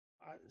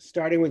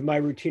starting with my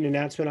routine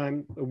announcement,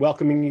 I'm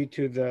welcoming you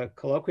to the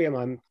colloquium.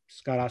 I'm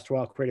Scott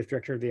Osterwald, Creative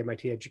Director of the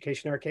MIT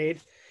Education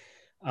Arcade.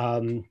 I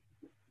want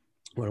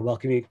to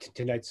welcome you to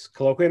tonight's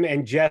colloquium,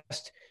 and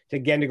just to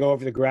go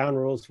over the ground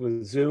rules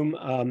with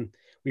Zoom.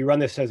 We run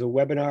this as a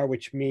webinar,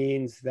 which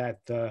means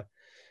that the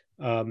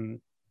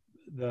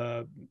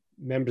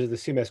members of the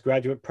CMS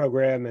graduate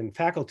program and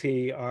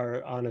faculty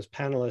are on as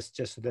panelists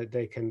just so that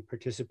they can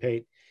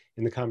participate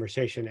in the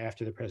conversation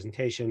after the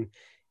presentation.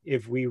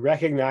 If we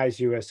recognize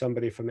you as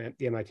somebody from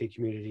the MIT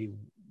community,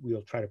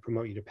 we'll try to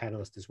promote you to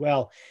panelist as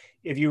well.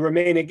 If you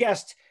remain a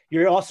guest,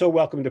 you're also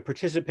welcome to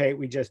participate.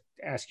 We just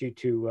ask you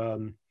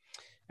to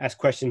ask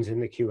questions in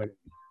the Q&A.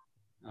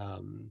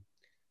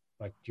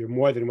 But you're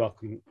more than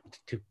welcome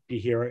to be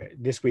here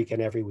this week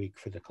and every week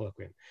for the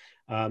colloquium.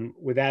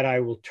 With that, I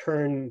will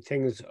turn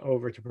things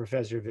over to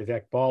Professor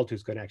Vivek Bald,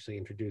 who's going to actually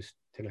introduce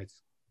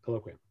tonight's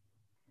colloquium.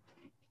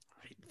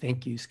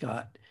 Thank you,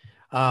 Scott.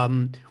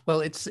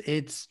 Well,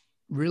 it's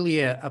really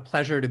a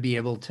pleasure to be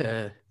able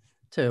to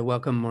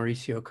welcome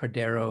Mauricio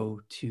Cordero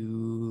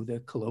to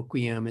the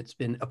colloquium. It's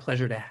been a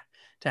pleasure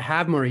to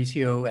have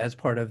Mauricio as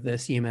part of the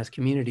CMS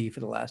community for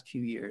the last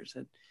few years.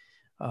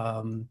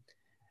 And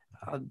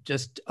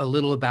just a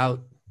little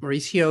about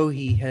Mauricio.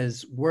 He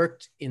has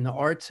worked in the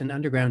arts and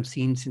underground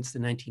scene since the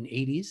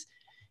 1980s.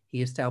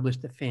 He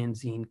established the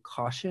fanzine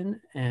Caution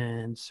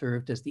and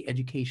served as the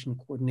education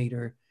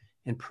coordinator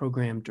and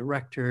program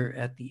director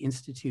at the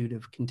Institute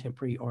of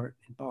Contemporary Art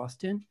in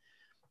Boston.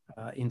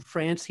 In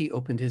France, he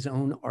opened his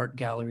own art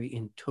gallery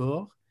in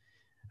Tours.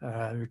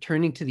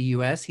 Returning to the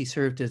US, he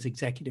served as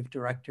executive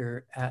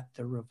director at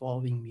the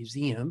Revolving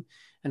Museum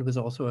and was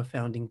also a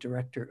founding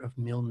director of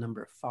Mill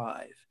Number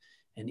 5,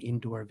 an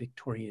indoor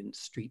Victorian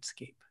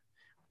streetscape,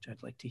 which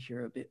I'd like to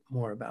hear a bit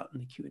more about in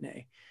the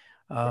Q&A.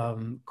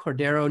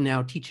 Cordero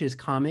now teaches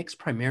comics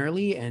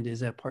primarily and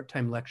is a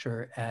part-time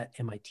lecturer at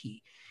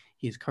MIT.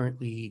 He is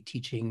currently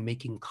teaching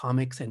making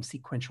comics and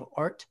sequential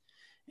art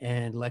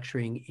and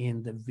lecturing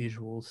in the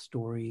visual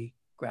story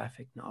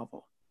graphic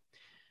novel.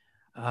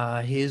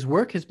 His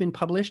work has been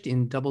published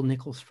in Double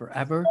Nickels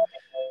Forever,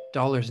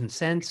 Dollars and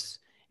Cents,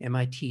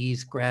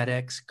 MIT's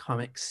GradX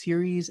comic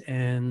series,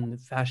 and the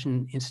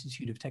Fashion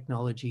Institute of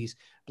Technology's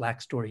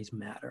Black Stories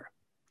Matter.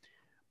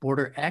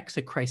 Border X,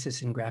 A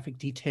Crisis in Graphic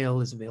Detail,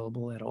 is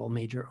available at all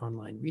major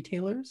online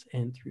retailers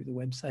and through the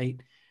website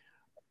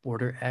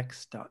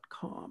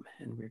borderx.com.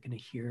 And we're going to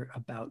hear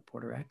about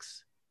Border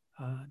X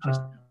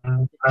just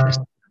now.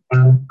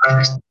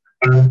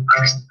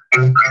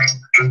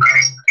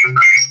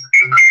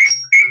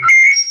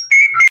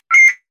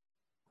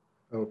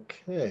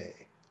 Okay.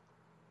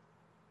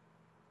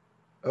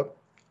 Oh,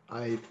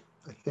 I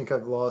think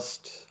I've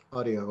lost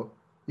audio.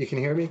 You can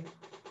hear me?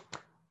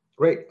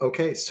 Great.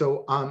 Okay,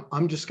 so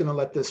I'm just going to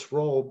let this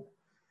roll.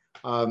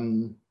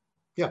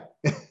 Yeah.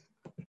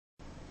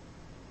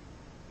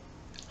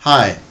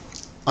 Hi,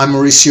 I'm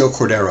Mauricio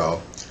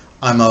Cordero.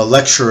 I'm a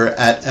lecturer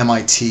at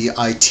MIT.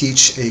 I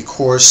teach a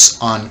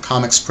course on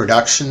comics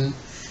production.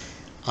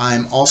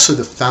 I'm also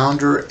the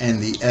founder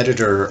and the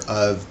editor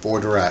of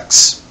Border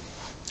X.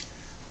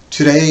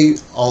 Today,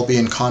 I'll be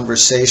in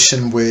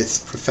conversation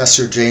with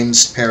Professor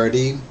James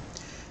Parody,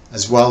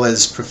 as well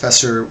as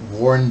Professor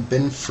Warren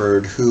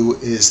Binford, who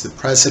is the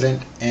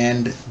president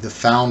and the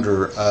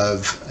founder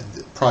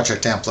of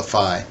Project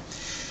Amplify.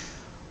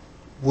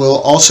 We'll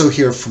also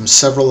hear from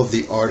several of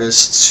the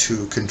artists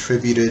who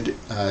contributed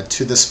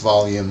to this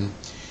volume.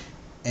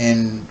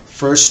 And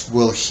first,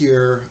 we'll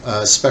hear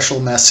a special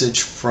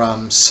message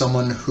from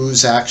someone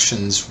whose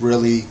actions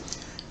really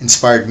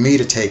inspired me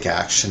to take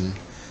action.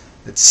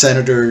 It's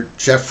Senator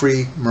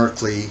Jeffrey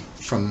Merkley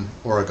from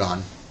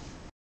Oregon.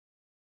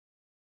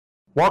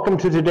 Welcome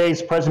to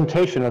today's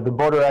presentation of the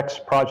Border X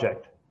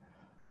project.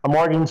 I'm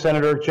Oregon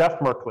Senator Jeff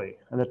Merkley,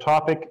 and the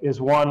topic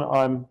is one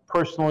I'm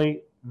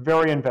personally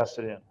very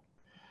invested in.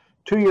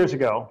 2 years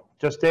ago,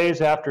 just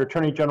days after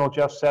Attorney General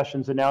Jeff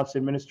Sessions announced the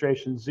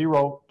administration's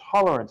zero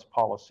tolerance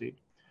policy,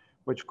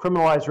 which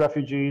criminalized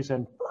refugees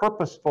and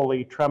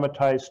purposefully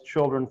traumatized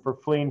children for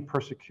fleeing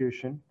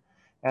persecution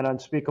and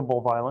unspeakable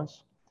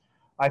violence,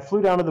 I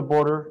flew down to the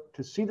border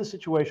to see the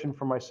situation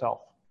for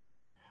myself.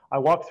 I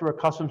walked through a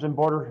Customs and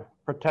Border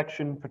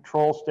Protection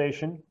patrol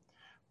station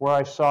where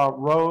I saw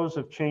rows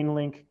of chain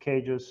link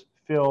cages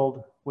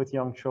filled with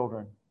young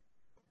children.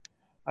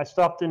 I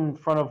stopped in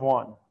front of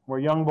one where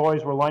young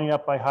boys were lining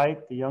up by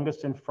height, the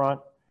youngest in front.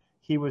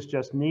 He was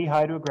just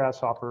knee-high to a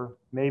grasshopper,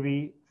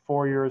 maybe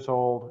 4 years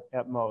old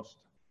at most.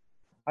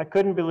 I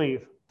couldn't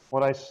believe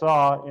what I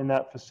saw in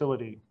that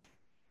facility.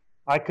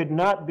 I could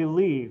not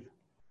believe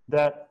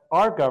that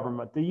our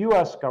government, the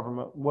US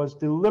government, was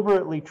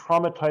deliberately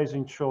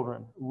traumatizing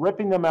children,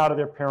 ripping them out of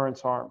their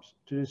parents' arms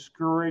to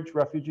discourage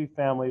refugee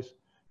families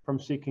from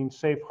seeking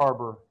safe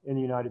harbor in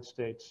the United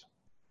States.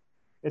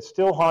 It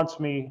still haunts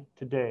me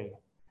today.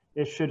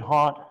 It should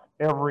haunt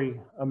every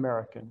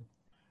American.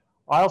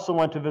 I also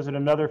went to visit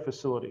another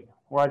facility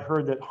where I'd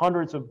heard that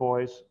hundreds of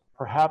boys,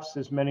 perhaps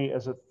as many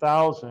as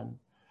 1,000,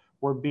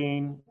 were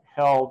being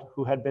held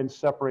who had been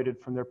separated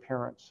from their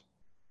parents.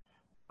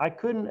 I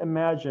couldn't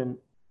imagine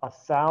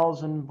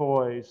 1,000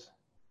 boys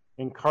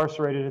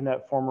incarcerated in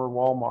that former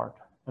Walmart.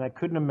 And I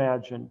couldn't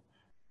imagine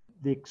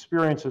the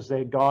experiences they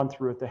had gone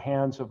through at the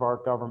hands of our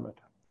government.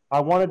 I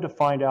wanted to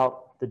find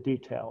out the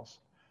details.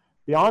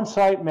 The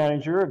on-site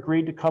manager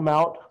agreed to come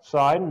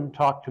outside and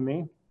talk to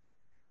me,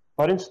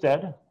 but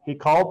instead he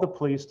called the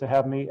police to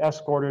have me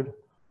escorted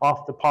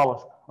off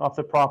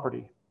the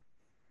property.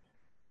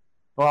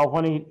 Well,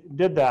 when he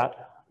did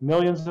that,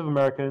 millions of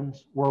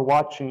Americans were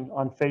watching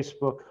on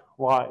Facebook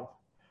Live.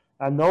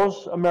 And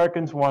those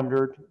Americans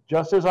wondered,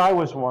 just as I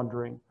was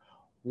wondering,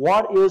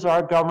 what is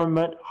our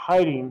government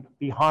hiding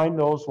behind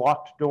those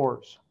locked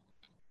doors?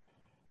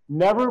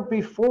 Never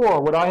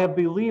before would I have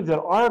believed that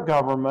our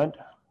government,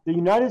 the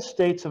United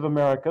States of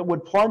America,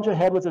 would plunge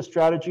ahead with a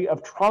strategy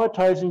of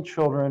traumatizing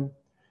children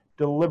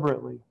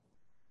deliberately.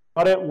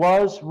 But it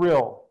was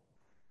real.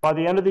 By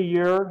the end of the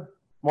year,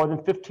 more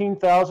than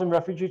 15,000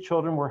 refugee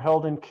children were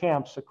held in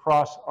camps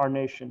across our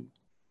nation.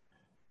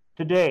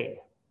 Today,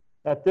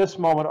 at this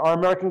moment, our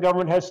American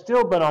government has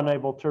still been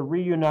unable to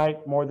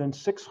reunite more than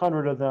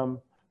 600 of them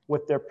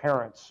with their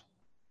parents.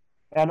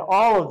 And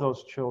all of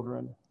those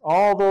children,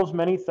 all those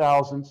many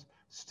thousands,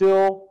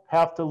 still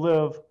have to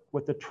live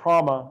with the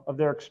trauma of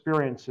their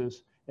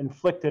experiences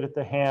inflicted at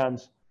the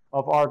hands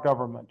of our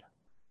government.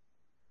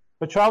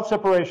 But child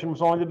separation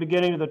was only the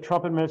beginning of the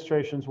Trump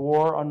administration's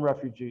war on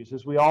refugees.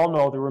 As we all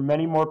know, there were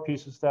many more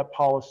pieces to that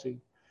policy.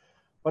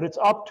 But it's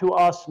up to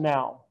us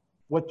now,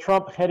 with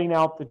Trump heading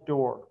out the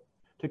door,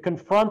 to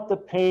confront the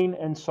pain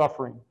and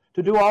suffering,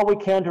 to do all we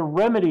can to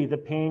remedy the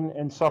pain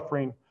and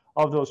suffering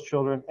of those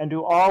children, and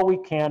do all we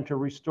can to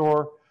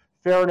restore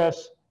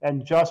fairness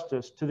and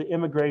justice to the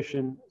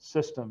immigration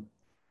system.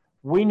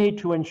 We need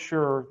to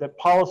ensure that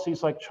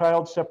policies like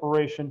child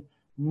separation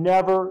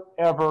never,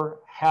 ever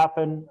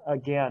happen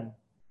again.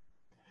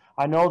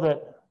 I know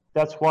that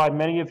that's why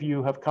many of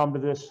you have come to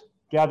this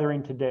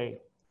gathering today.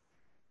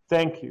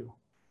 Thank you.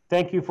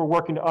 Thank you for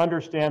working to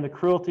understand the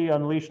cruelty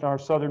unleashed on our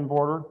southern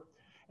border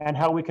and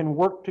how we can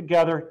work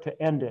together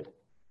to end it.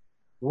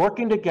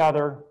 Working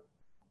together,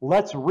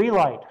 let's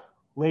relight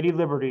Lady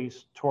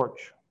Liberty's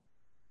torch.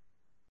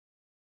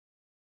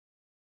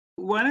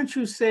 Why don't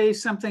you say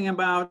something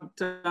about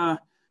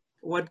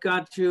what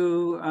got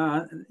you,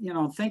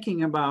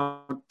 thinking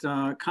about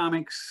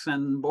comics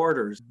and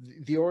borders?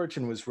 The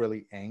origin was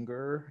really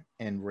anger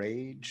and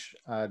rage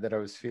that I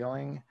was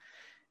feeling.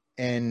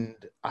 And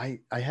I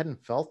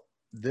hadn't felt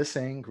this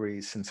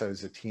angry since I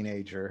was a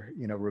teenager,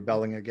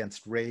 rebelling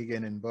against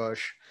Reagan and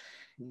Bush.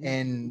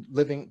 And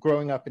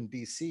growing up in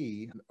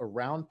DC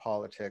around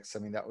politics, I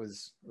mean, that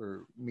was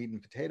meat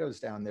and potatoes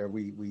down there.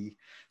 We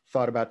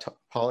thought about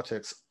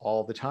politics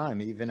all the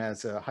time, even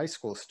as a high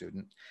school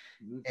student.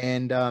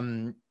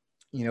 And,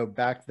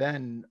 back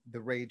then the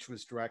rage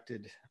was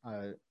directed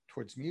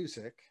towards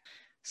music.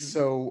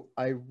 So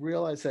I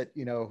realized that,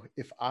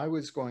 if I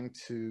was going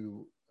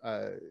to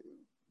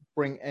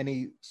bring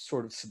any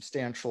sort of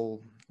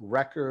substantial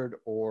record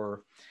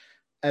or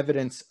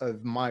evidence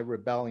of my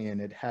rebellion,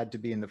 it had to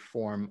be in the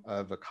form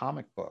of a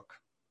comic book.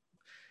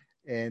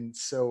 And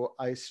so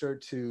I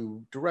started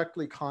to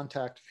directly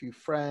contact a few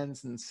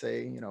friends and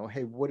say,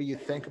 hey, what do you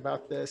think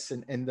about this?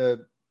 And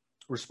the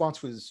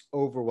response was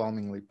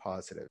overwhelmingly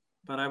positive.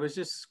 But I was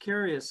just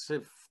curious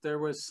if there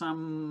was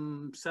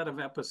some set of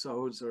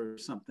episodes or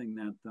something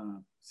that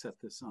set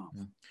this off.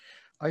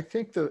 I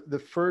think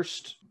the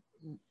first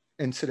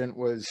incident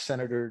was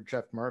Senator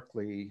Jeff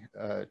Merkley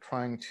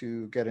trying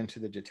to get into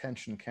the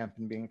detention camp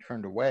and being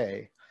turned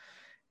away.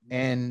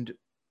 And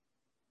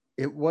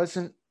it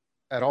wasn't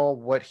at all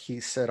what he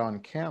said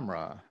on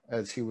camera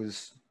as he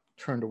was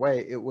turned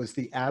away. It was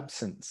the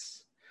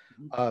absence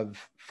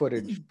of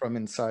footage from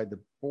inside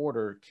the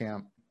border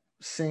camp,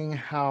 seeing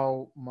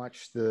how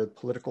much the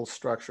political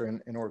structure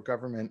in our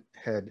government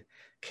had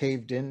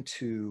caved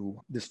into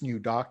this new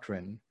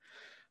doctrine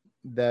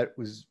that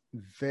was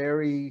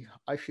very,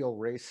 I feel,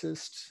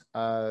 racist,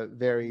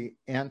 very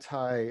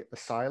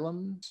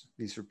anti-asylum.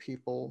 These are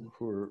people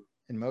who are,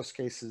 in most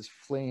cases,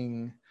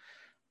 fleeing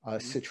a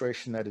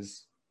situation that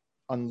is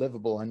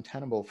unlivable,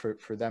 untenable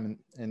for them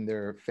and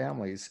their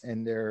families,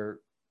 and they're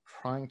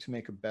trying to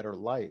make a better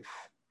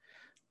life.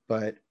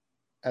 But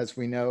as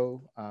we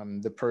know,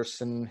 the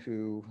person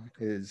who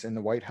is in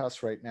the White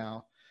House right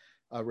now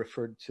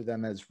referred to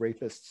them as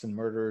rapists and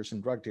murderers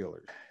and drug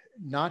dealers.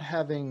 Not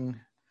having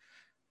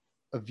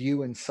a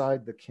view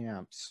inside the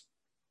camps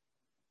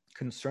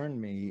concerned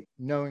me,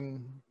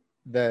 knowing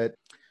that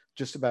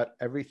just about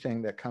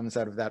everything that comes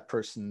out of that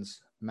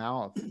person's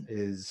mouth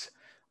is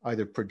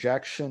either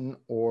projection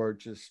or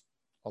just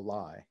a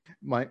lie.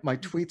 My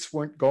tweets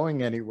weren't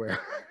going anywhere,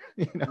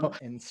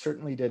 and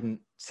certainly didn't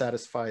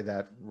satisfy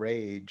that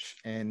rage.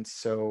 And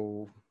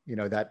so,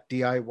 that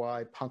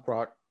DIY punk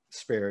rock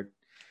spirit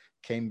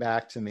came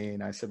back to me,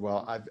 and I said,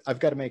 well, I've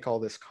got to make all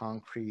this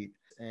concrete.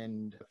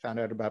 And found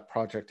out about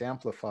Project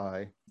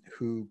Amplify,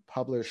 who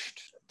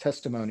published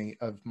testimony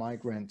of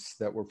migrants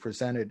that were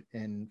presented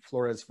in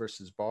Flores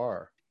versus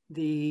Barr.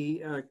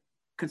 The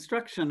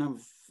construction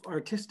of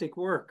artistic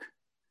work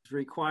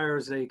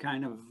requires a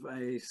kind of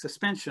a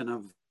suspension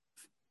of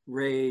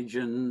rage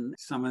and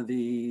some of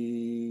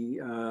the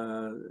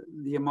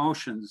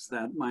emotions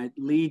that might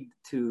lead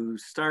to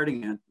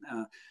starting it.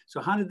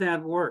 So how did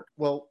that work?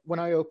 Well, when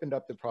I opened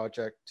up the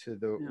project to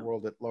the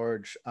world at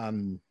large,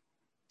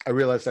 I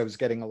realized I was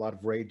getting a lot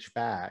of rage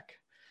back.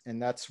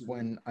 And that's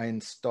when I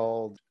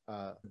installed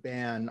a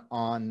ban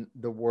on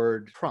the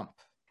word Trump.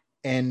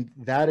 And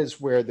that is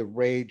where the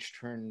rage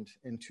turned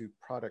into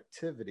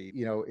productivity.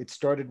 You know, it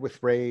started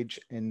with rage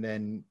and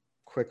then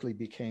quickly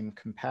became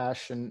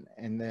compassion.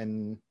 And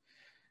then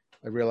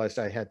I realized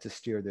I had to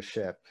steer the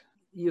ship.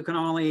 You can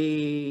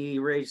only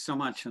rage so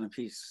much in a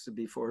piece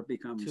before it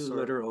becomes too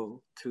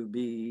literal to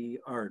be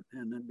art,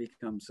 and it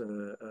becomes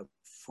a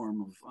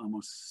form of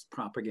almost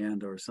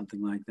propaganda or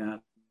something like that.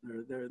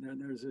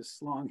 There's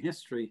this long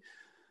history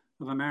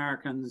of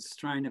Americans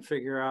trying to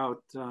figure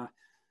out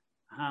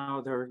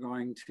how they're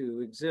going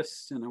to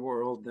exist in a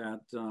world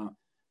that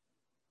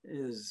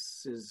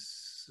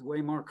is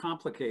way more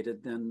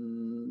complicated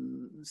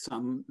than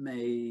some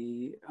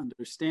may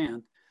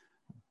understand.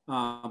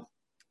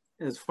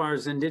 As far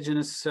as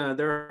indigenous,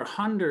 there are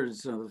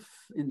hundreds of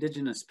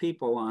indigenous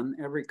people on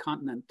every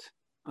continent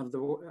of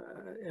the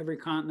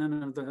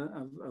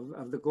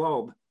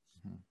globe,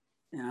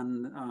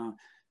 and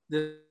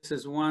this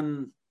is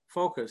one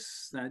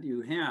focus that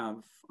you have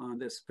on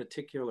this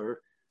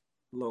particular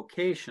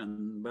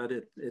location, but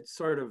it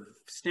sort of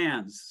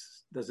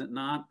stands, does it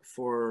not,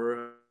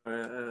 for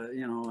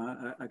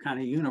a kind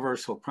of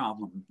universal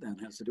problem that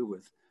has to do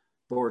with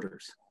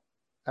borders.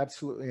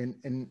 Absolutely.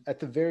 And at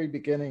the very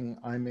beginning,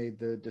 I made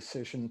the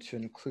decision to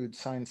include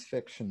science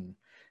fiction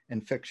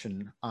and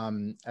fiction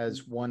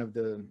as one of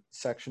the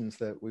sections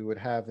that we would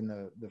have in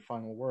the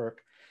final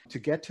work. To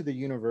get to the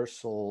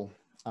universal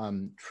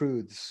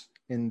truths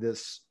in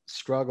this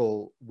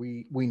struggle,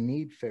 we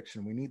need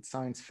fiction, we need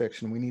science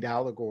fiction, we need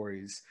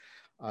allegories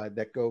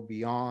that go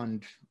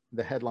beyond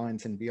the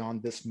headlines and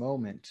beyond this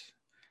moment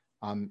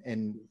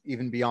and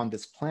even beyond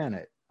this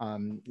planet.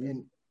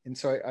 And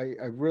so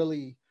I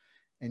really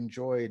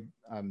enjoyed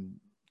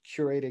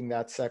curating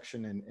that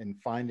section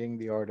and finding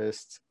the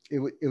artists. It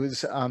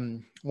was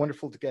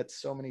wonderful to get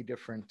so many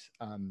different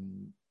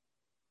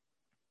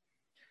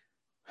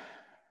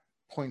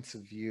points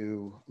of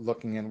view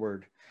looking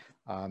inward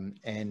and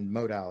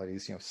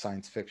modalities, you know,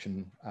 science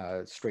fiction,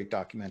 straight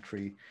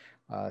documentary,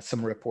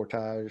 some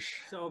reportage.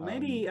 So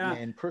maybe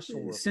and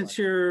personal since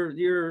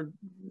you're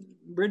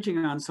bridging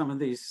on some of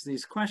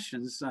these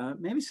questions,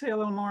 maybe say a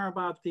little more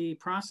about the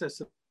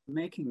process of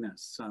making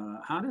this.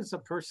 How does a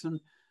person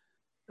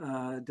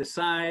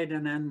decide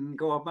and then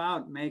go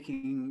about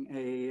making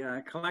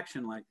a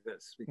collection like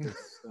this?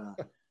 Because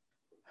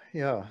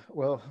yeah,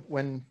 well,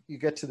 when you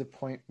get to the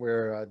point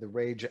where the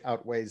rage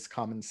outweighs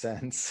common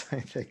sense,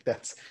 I think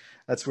that's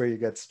where you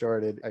get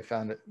started. I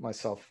found it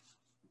myself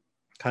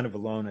kind of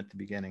alone at the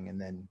beginning, and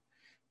then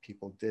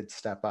people did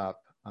step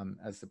up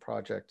as the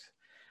project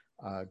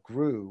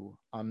grew.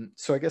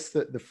 So I guess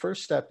the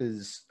first step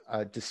is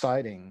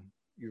deciding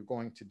you're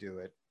going to do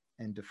it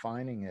and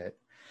defining it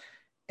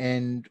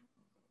and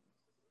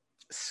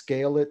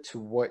scale it to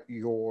what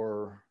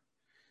your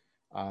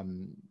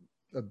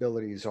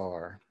abilities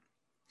are.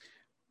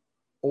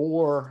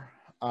 Or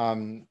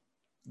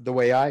the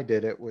way I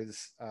did it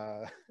was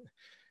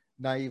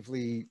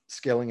naively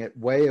scaling it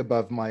way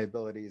above my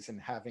abilities and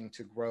having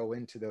to grow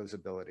into those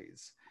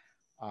abilities.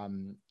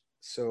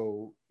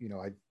 So, you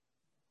know, I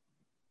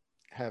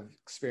have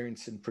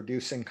experience in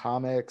producing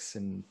comics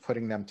and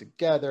putting them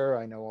together.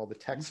 I know all the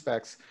tech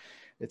specs,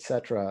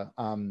 etc.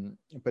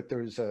 But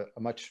there's a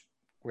much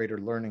greater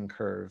learning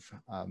curve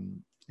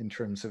in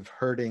terms of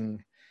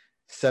herding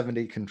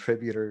 70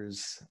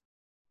 contributors.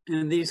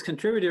 And these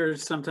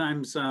contributors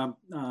sometimes, I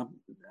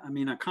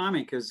mean, a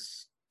comic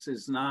is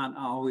not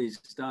always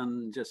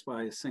done just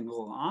by a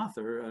single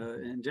author.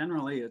 And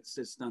generally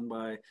it's done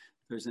by,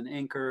 there's an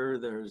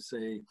inker, there's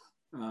a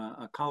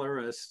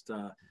colorist,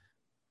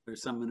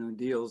 there's someone who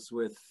deals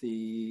with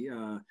the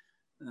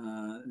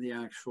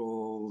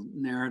actual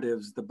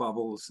narratives, the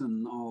bubbles,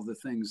 and all the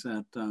things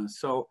that.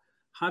 So,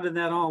 how did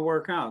that all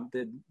work out?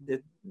 Did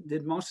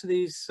most of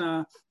these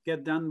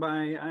get done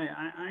by?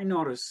 I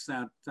noticed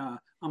that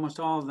almost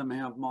all of them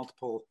have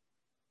multiple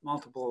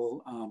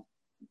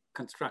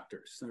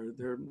constructors.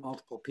 There are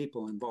multiple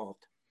people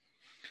involved.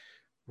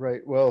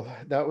 Right. Well,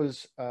 that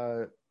was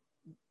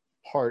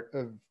part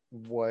of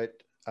what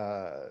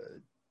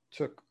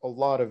took a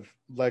lot of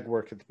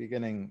legwork at the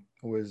beginning,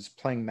 was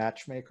playing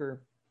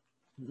matchmaker.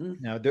 Mm-hmm.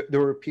 Now, there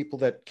were people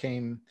that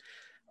came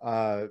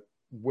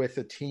with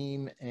a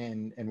team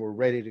and were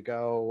ready to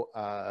go.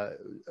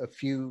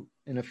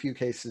 In a few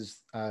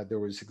cases, there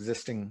was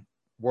existing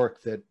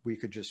work that we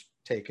could just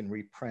take and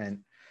reprint,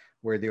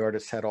 where the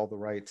artist had all the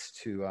rights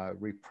to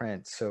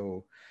reprint.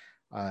 So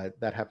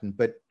that happened.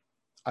 But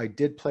I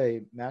did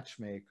play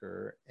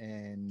matchmaker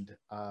and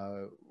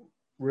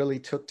really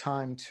took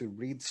time to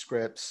read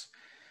scripts,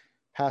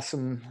 pass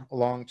them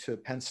along to a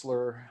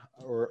penciler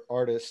or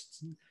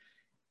artists,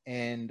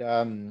 and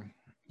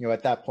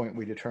at that point,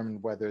 we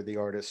determined whether the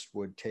artist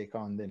would take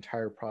on the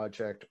entire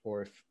project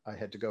or if I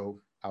had to go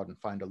out and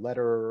find a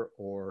letterer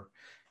or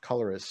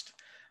colorist.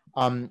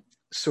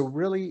 So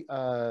really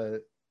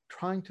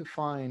trying to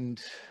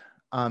find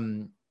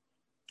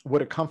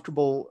what a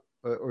comfortable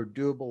or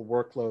doable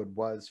workload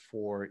was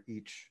for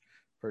each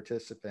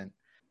participant.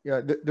 Yeah,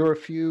 there were a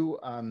few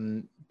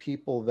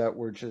people that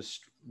were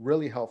just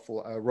really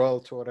helpful. Royal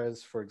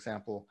Torres, for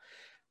example,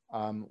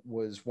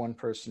 was one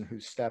person who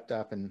stepped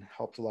up and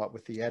helped a lot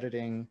with the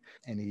editing,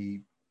 and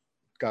he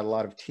got a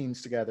lot of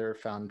teams together,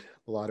 found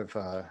a lot of,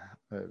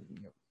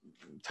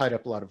 tied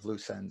up a lot of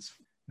loose ends.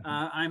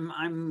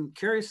 I'm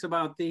curious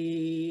about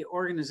the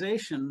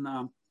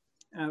organization,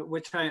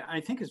 which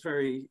I think is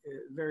very,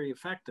 very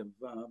effective.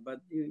 But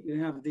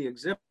you have the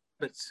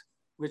exhibits,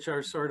 which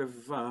are sort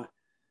of,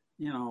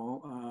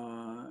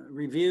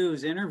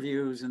 reviews,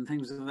 interviews, and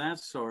things of that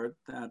sort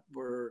that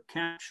were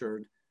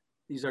captured.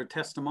 These are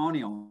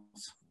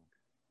testimonials.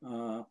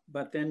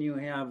 But then you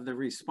have the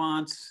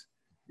response,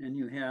 and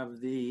you have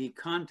the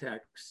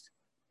context,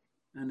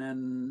 and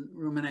then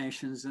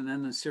ruminations, and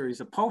then a series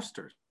of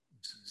posters.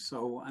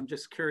 So I'm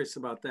just curious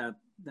about that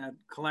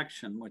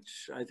collection,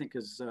 which I think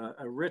is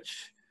a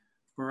rich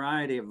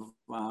variety of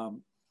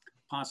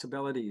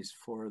possibilities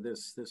for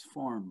this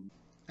form.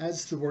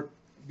 As the work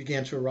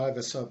began to arrive,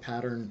 I saw a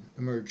pattern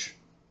emerge,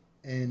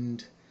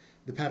 and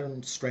the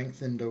pattern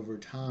strengthened over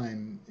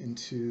time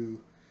into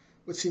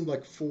what seemed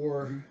like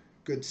 4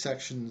 good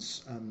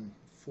sections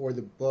for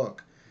the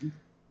book.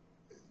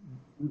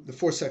 The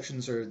 4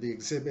 sections are the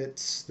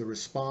exhibits, the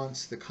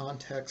response, the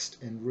context,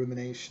 and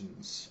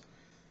ruminations.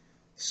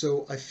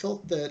 So I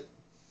felt that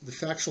the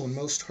factual and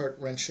most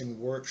heart-wrenching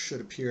work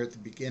should appear at the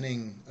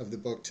beginning of the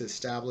book to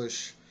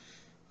establish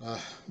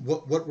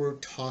what we're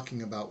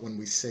talking about when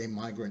we say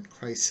migrant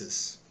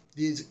crisis.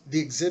 The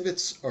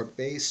exhibits are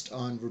based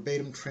on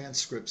verbatim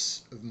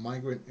transcripts of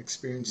migrant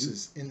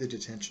experiences in the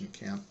detention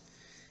camp,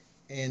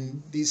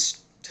 and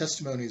these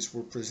testimonies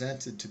were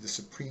presented to the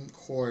Supreme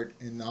Court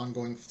in the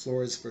ongoing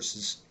Flores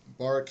versus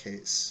Barr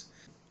case.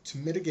 To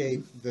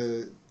mitigate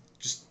the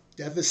just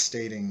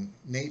devastating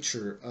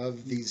nature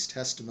of these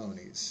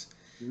testimonies,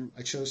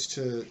 I chose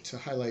to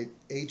highlight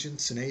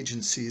agents and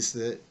agencies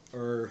that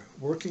are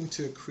working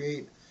to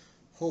create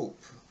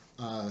hope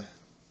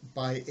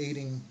by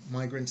aiding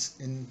migrants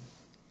in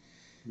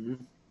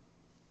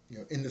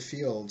the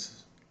field.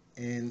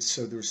 And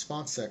so the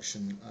response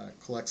section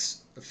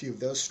collects a few of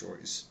those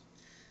stories.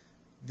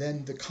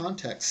 Then the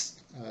context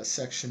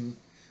section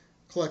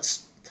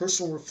collects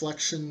personal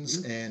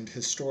reflections and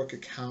historic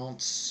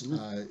accounts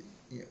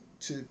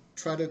to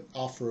try to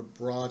offer a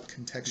broad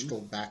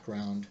contextual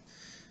background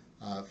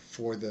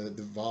for the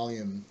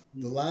volume.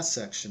 The last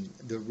section,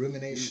 the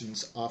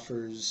ruminations,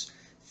 offers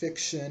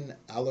fiction,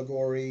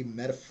 allegory,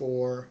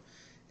 metaphor,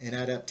 and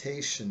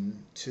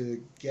adaptation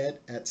to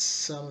get at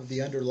some of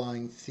the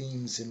underlying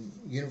themes and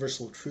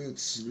universal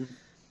truths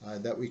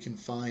that we can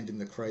find in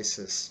the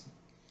crisis.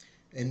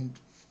 And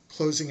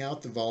closing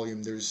out the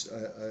volume, there's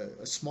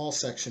a small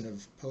section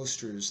of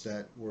posters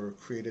that were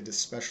created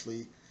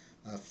especially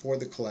for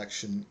the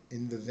collection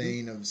in the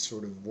vein of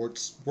sort of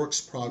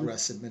works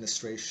progress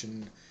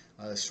administration,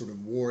 sort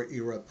of war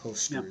era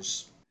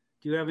posters. Yeah.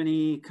 Do you have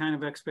any kind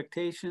of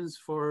expectations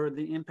for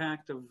the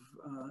impact of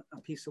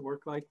a piece of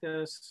work like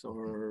this,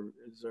 or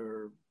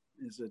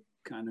is it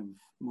kind of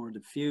more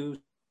diffuse,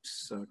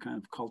 kind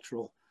of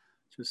cultural,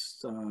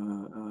 just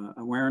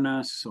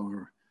awareness,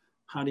 or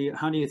how do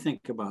you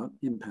think about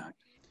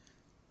impact?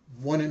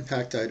 One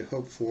impact I'd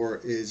hope for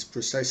is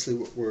precisely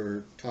what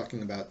we're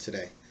talking about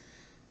today.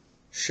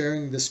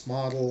 Sharing this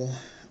model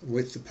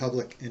with the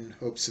public in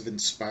hopes of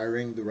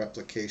inspiring the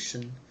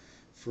replication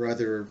for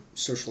other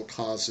social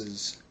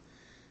causes.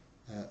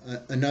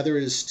 Another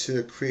is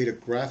to create a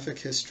graphic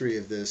history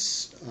of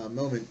this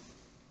moment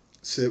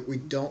so that we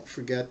don't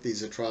forget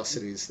these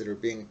atrocities that are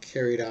being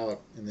carried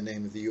out in the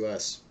name of the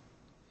U.S.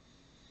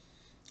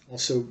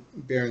 Also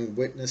bearing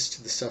witness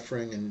to the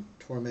suffering and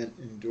torment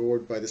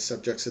endured by the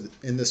subjects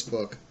in this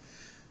book,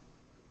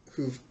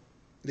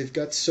 they've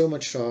got so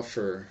much to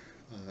offer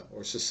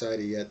our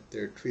society, yet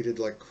they're treated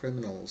like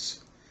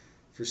criminals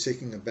for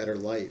seeking a better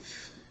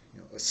life.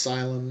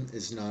 Asylum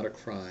is not a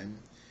crime.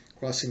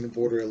 Crossing the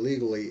border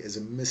illegally is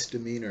a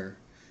misdemeanor,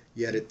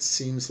 yet it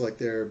seems like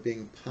they're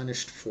being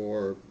punished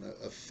for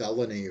a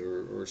felony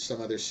or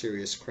some other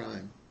serious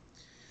crime.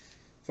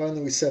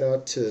 Finally, we set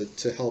out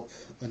to help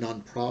a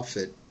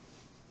nonprofit,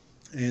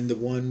 and the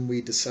one we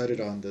decided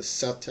on, the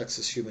South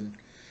Texas Human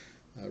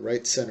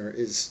Rights Center,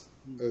 is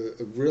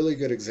a really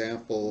good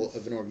example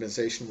of an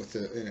organization with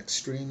an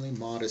extremely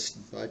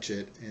modest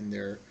budget, and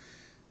they're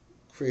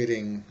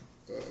creating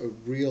a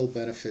real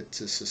benefit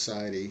to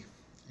society.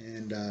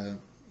 And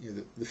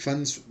the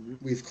funds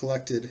we've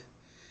collected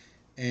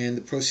and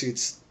the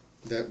proceeds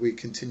that we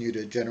continue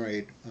to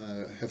generate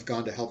have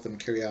gone to help them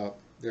carry out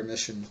their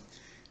mission.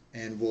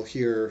 And we'll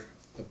hear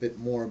a bit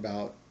more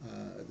about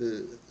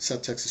the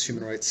South Texas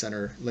Human Rights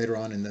Center later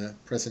on in the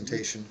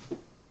presentation.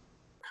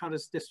 How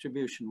does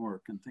distribution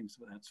work and things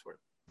of that sort?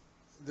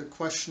 the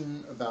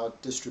question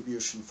about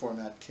distribution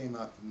format came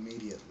up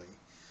immediately.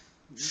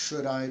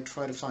 Should I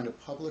try to find a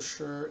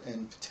publisher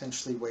and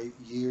potentially wait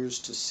years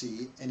to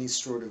see any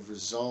sort of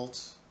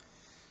result,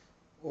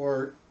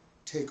 or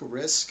take a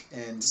risk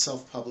and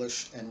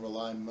self-publish and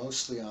rely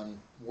mostly on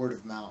word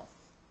of mouth?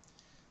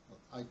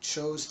 I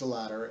chose the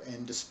latter,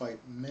 and despite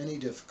many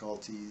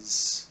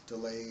difficulties,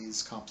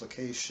 delays,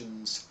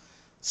 complications,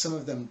 some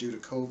of them due to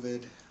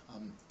COVID,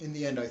 in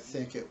the end I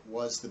think it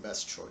was the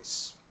best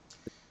choice.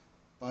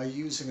 By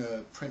using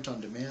a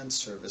print-on-demand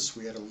service,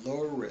 we had a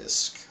lower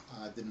risk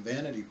than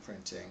vanity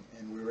printing,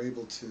 and we were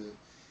able to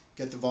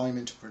get the volume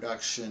into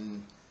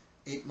production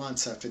 8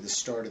 months after the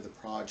start of the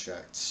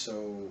project.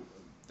 So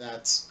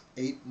that's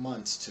 8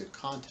 months to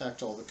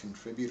contact all the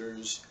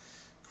contributors,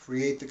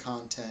 create the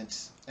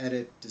content,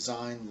 edit,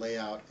 design,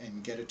 layout,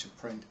 and get it to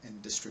print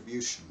and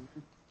distribution.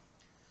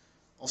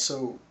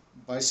 Also,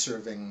 by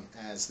serving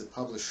as the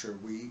publisher,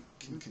 we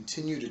can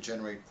continue to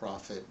generate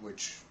profit,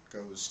 which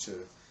goes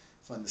to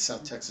fund the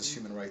South Texas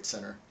Human Rights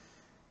Center.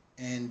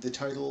 And the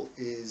title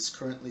is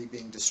currently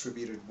being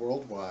distributed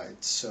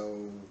worldwide,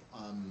 so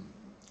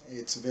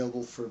it's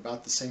available for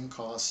about the same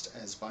cost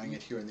as buying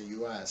it here in the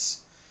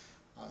US.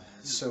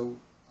 So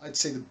I'd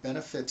say the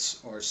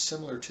benefits are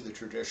similar to the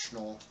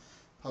traditional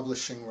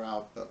publishing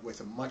route, but with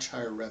a much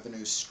higher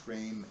revenue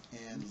stream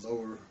and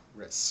lower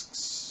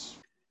risks.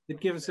 It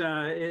gives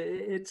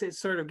it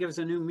sort of gives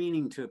a new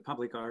meaning to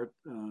public art,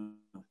 you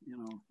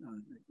know,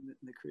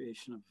 the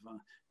creation of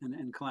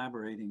and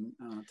collaborating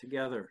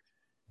together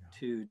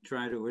to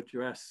try to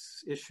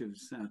address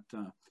issues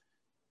that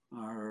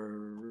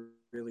are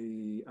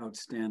really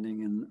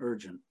outstanding and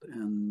urgent,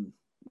 and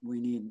we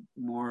need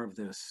more of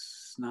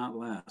this, not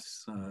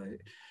less.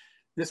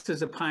 This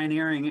is a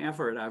pioneering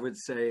effort, I would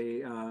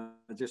say,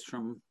 just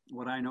from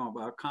what I know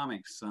about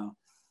comics.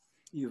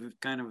 You've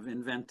kind of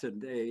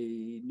invented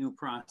a new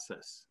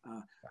process.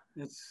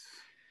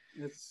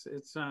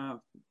 It's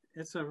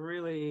a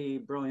really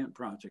brilliant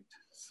project.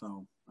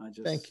 So I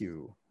just thank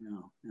you. You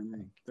know,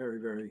 I'm very,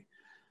 very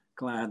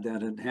glad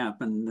that it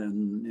happened,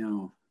 and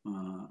you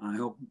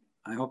know,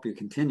 I hope you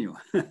continue.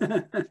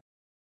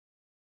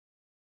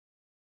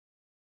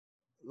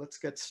 Let's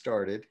get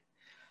started.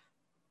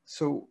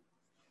 So,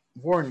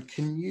 Warren,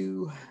 can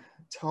you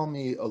tell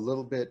me a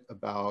little bit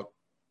about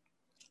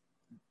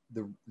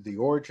the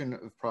origin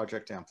of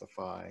Project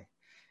Amplify,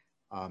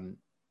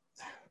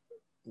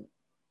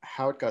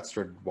 how it got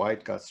started, why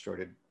it got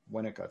started,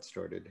 when it got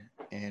started,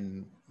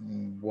 and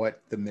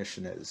what the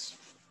mission is?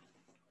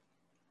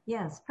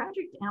 Yes,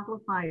 Project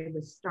Amplify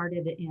was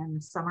started in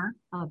the summer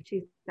of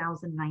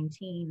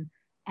 2019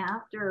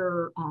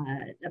 after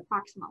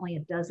approximately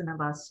a dozen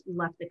of us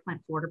left the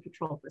Clint Border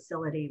Patrol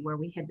facility, where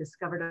we had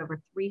discovered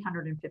over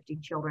 350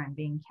 children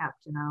being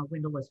kept in a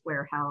windowless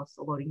warehouse,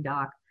 a loading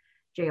dock,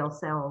 jail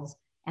cells,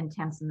 and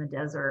tents in the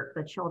desert.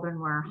 The children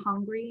were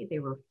hungry, they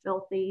were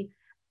filthy,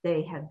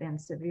 they had been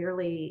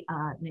severely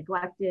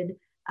neglected.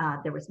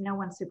 There was no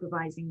one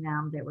supervising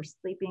them. They were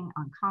sleeping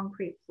on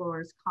concrete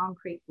floors,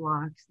 concrete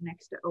blocks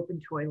next to open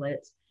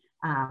toilets.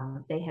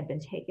 They had been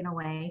taken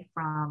away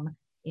from,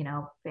 you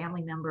know,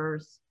 family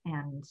members,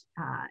 and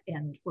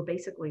were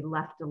basically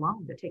left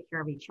alone to take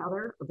care of each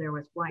other. There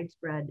was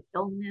widespread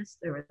illness.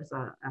 There was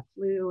a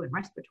flu and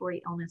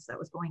respiratory illness that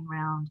was going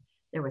around.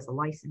 There was a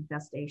lice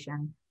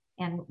infestation.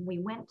 And we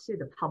went to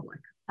the public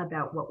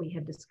about what we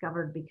had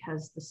discovered,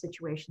 because the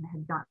situation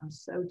had gotten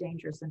so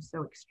dangerous and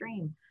so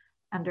extreme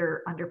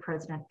under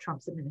President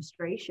Trump's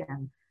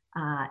administration.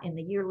 In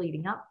the year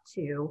leading up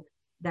to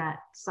that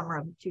summer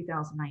of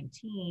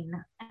 2019,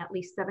 at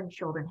least 7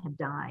 children had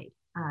died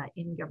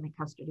in government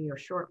custody or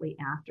shortly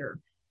after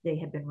they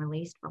had been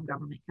released from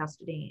government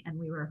custody. And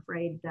we were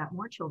afraid that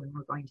more children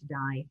were going to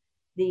die.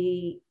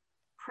 The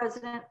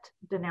president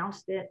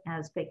denounced it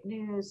as fake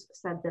news,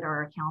 said that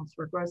our accounts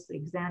were grossly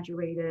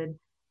exaggerated.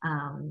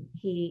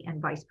 He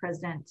and Vice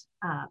President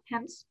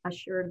Pence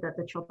assured that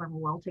the children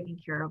were well taken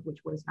care of, which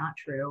was not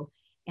true.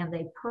 And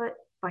they put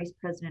Vice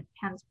President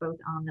Pence both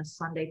on the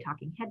Sunday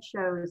Talking Head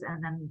shows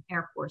and then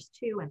Air Force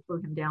Two, and flew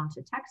him down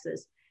to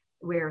Texas,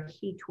 where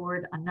he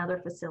toured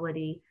another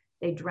facility.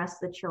 They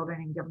dressed the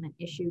children in government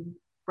issued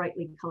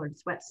brightly colored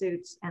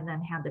sweatsuits, and then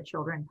had the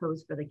children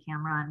pose for the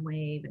camera and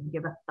wave and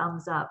give a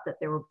thumbs up that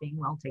they were being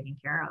well taken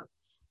care of.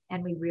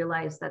 And we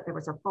realized that there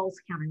was a false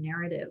counter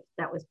narrative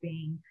that was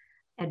being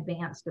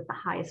advanced at the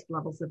highest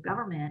levels of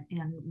government,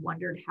 and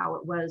wondered how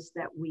it was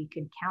that we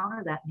could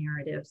counter that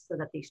narrative so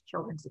that these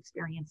children's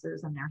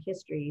experiences and their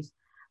histories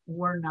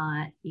were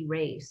not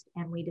erased.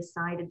 And we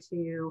decided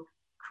to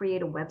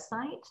create a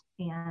website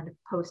and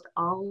post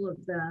all of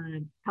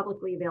the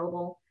publicly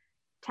available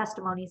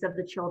testimonies of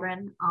the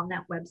children on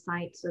that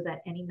website, so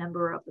that any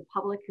member of the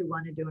public who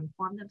wanted to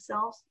inform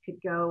themselves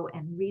could go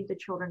and read the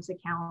children's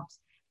accounts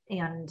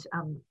and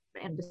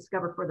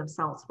discover for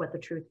themselves what the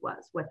truth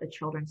was, what the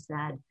children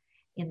said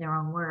in their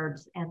own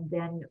words. And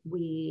then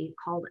we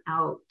called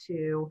out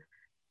to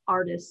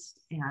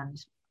artists and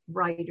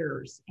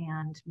writers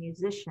and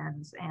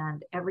musicians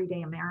and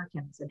everyday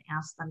Americans and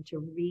asked them to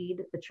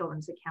read the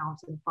children's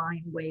accounts and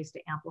find ways to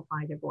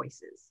amplify their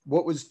voices.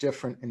 What was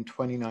different in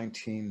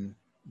 2019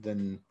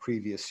 than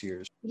previous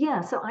years?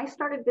 Yeah, so I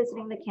started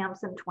visiting the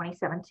camps in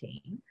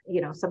 2017.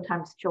 You know,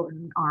 sometimes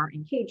children are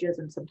in cages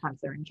and sometimes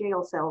they're in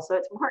jail cells. So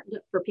it's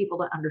important for people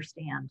to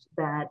understand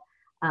that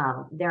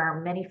there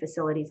are many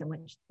facilities in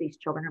which these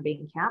children are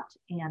being kept,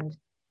 and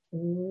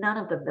none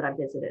of them that I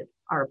visited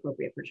are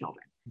appropriate for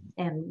children.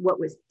 And what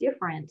was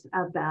different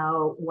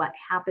about what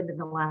happened in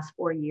the last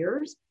 4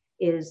 years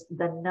is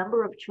the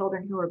number of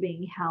children who are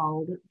being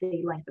held,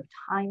 the length of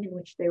time in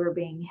which they were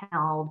being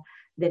held,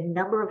 the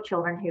number of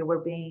children who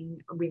were being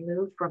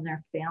removed from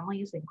their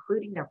families,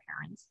 including their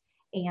parents,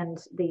 and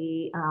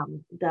the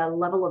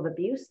level of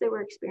abuse they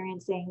were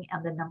experiencing,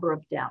 and the number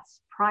of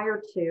deaths.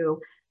 Prior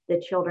to the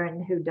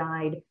children who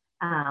died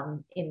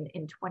in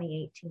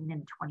 2018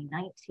 and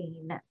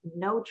 2019,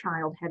 no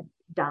child had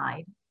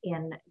died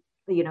in,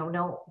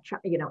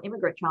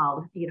 immigrant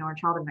child, or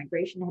child in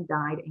migration had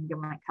died in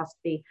government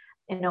custody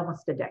in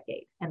almost a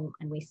decade. And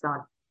we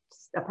saw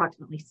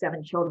approximately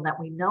 7 children that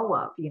we know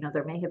of.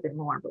 There may have been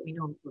more, but we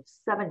know of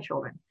 7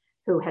 children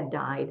who had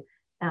died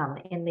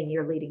in the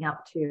year leading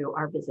up to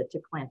our visit to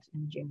Clint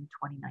in June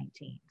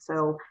 2019.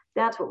 So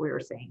that's what we were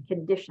saying.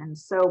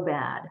 Conditions so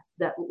bad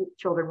that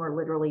children were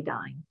literally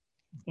dying.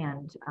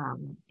 And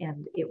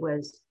it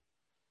was,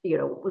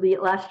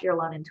 last year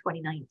alone in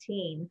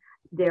 2019,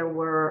 there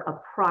were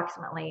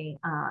approximately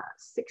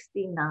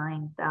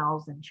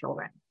 69,000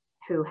 children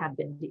who had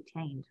been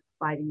detained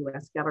by the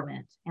US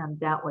government. And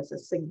that was a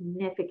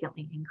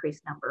significantly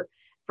increased number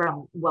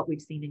from what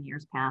we've seen in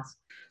years past.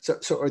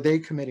 So are they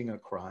committing a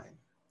crime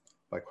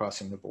by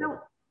crossing the border? No,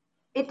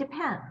 it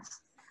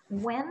depends.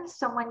 When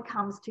someone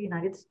comes to the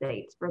United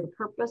States for the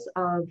purpose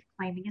of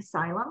claiming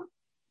asylum,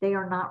 they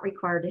are not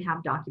required to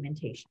have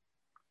documentation.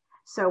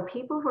 So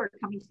people who are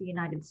coming to the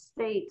United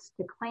States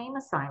to claim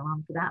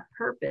asylum for that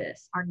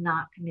purpose are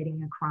not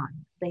committing a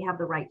crime. They have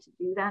the right to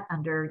do that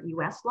under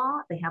US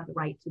law. They have the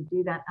right to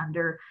do that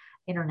under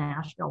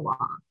international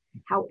law.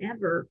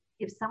 However,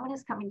 if someone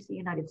is coming to the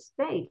United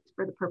States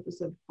for the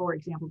purpose of, for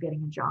example,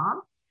 getting a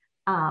job,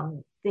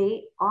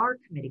 they are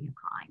committing a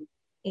crime.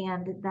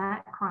 And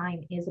that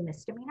crime is a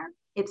misdemeanor.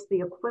 It's the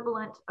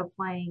equivalent of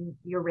playing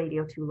your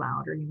radio too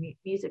loud or your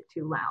music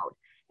too loud.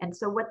 And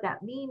so what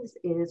that means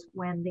is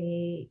when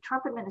the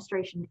Trump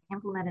administration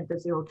implemented the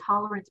zero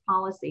tolerance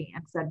policy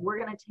and said, we're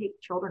going to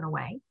take children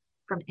away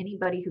from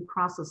anybody who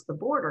crosses the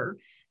border,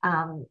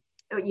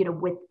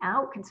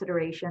 without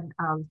consideration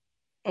of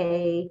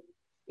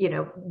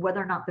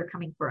whether or not they're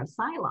coming for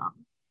asylum,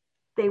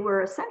 they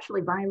were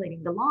essentially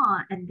violating the law.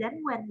 And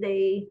then when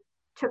they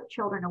took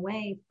children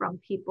away from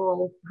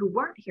people who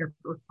weren't here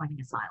for claiming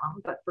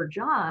asylum, but for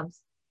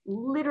jobs,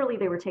 literally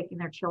they were taking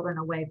their children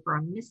away for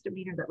a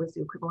misdemeanor that was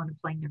the equivalent of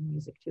playing their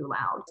music too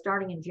loud.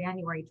 Starting in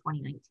January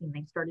 2019,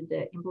 they started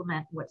to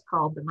implement what's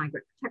called the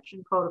Migrant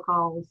Protection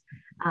Protocols,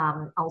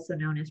 also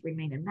known as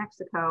Remain in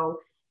Mexico.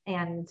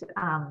 And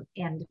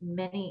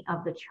many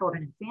of the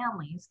children and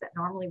families that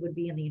normally would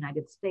be in the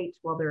United States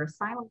while their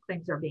asylum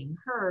claims are being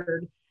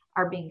heard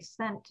are being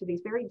sent to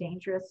these very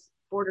dangerous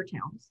border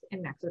towns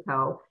in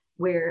Mexico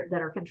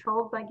that are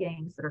controlled by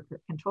gangs, that are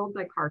controlled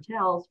by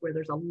cartels, where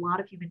there's a lot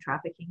of human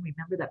trafficking.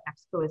 Remember that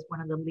Mexico is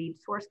one of the lead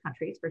source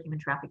countries for human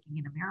trafficking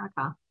in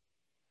America.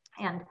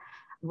 And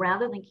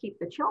rather than keep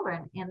the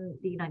children in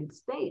the United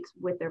States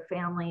with their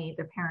family,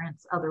 their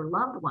parents, other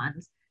loved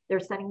ones, they're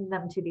sending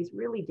them to these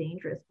really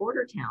dangerous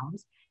border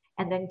towns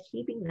and then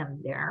keeping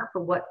them there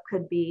for what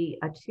could be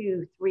a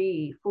 2,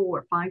 3,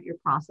 4, 5-year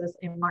process.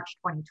 In March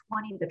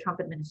 2020, the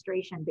Trump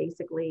administration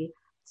basically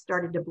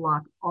started to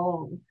block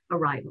all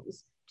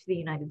arrivals to the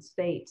United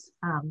States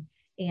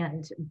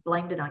and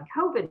blamed it on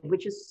COVID,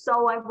 which is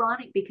so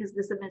ironic because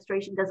this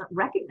administration doesn't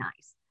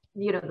recognize,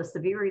 the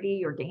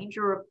severity or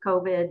danger of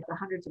COVID. The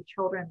hundreds of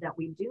children that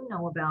we do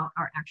know about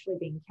are actually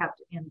being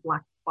kept in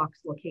black box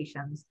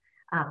locations,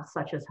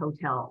 such as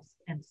hotels.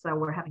 And so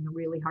we're having a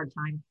really hard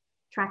time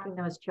tracking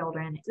those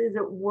children. Is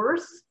it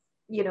worse,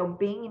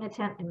 being in a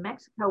tent in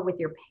Mexico with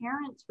your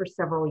parents for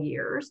several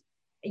years,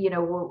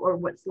 or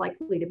what's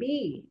likely to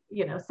be,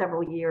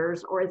 several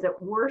years, or is it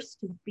worse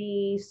to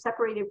be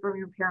separated from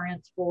your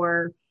parents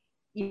for,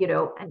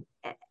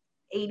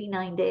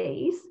 89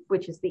 days,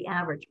 which is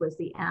was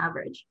the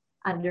average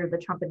under the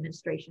Trump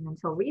administration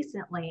until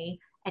recently,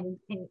 and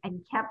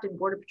kept in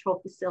Border Patrol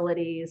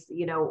facilities,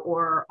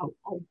 or a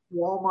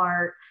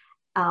Walmart,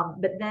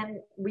 but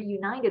then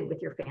reunited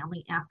with your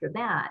family after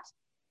that.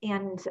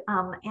 And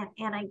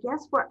I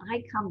guess where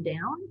I come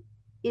down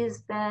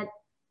is that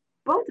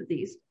both of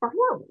these are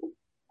horrible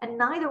and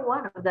neither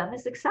one of them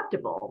is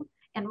acceptable.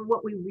 And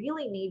what we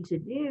really need to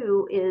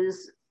do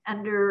is,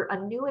 under a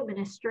new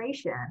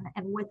administration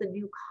and with a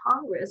new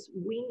Congress,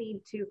 we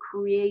need to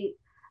create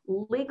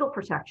legal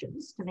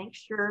protections to make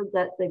sure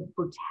that the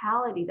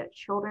brutality that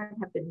children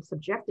have been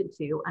subjected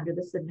to under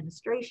this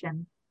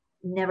administration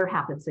never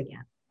happens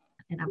again.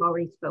 And I've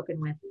already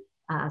spoken with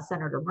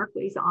Senator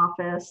Merkley's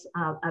office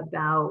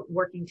about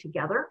working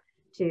together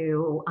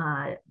to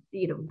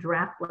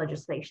draft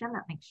legislation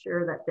that makes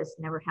sure that this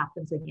never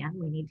happens again.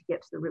 We need to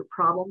get to the root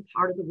problem.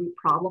 Part of the root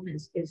problem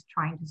is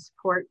trying to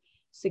support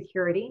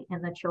security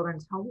in the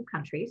children's home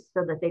countries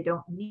so that they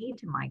don't need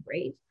to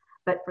migrate.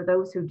 But for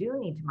those who do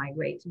need to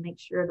migrate, to make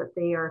sure that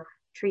they are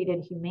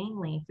treated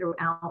humanely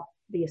throughout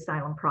the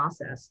asylum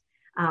process.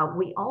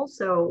 We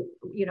also,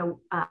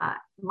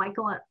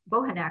 Michael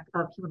Bohanek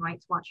of Human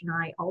Rights Watch and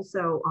I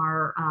also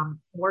are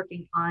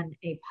working on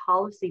a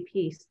policy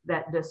piece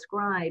that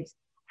describes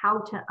how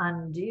to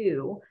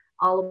undo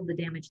all of the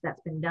damage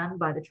that's been done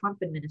by the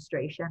Trump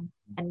administration.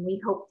 And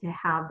we hope to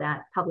have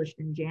that published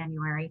in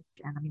January.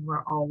 And I mean,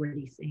 we're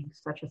already seeing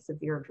such a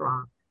severe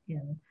drop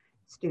in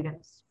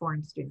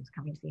foreign students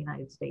coming to the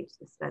United States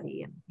to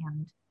study.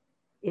 And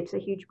it's a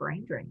huge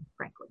brain drain,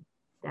 frankly.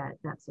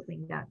 That's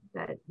something that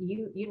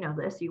you know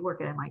this, you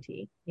work at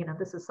MIT,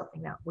 this is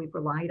something that we've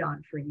relied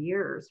on for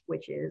years,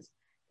 which is,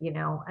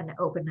 an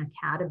open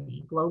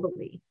academy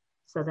globally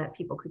so that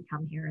people could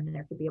come here and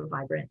there could be a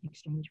vibrant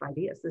exchange of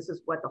ideas. This is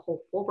what the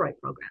whole Fulbright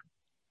program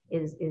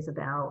is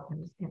about.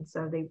 And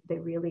so they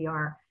really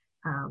are,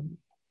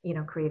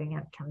 creating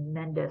a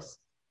tremendous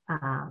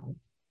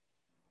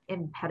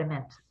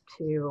impediment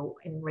to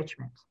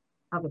enrichment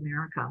of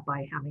America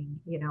by having,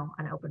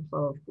 an open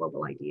flow of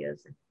global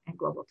ideas and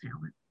global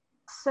talent.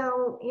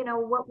 So,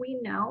 what we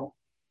know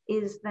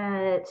is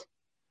that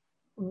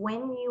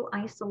when you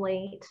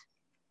isolate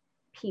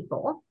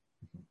people,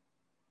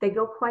 they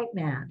go quite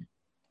mad.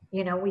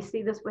 We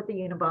see this with the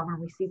Unabomber,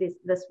 we see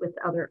this with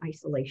other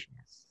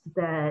isolationists,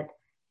 that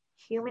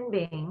human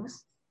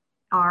beings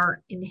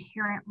are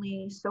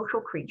inherently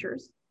social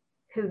creatures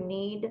who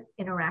need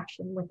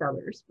interaction with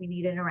others. We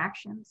need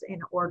interactions in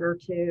order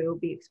to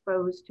be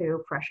exposed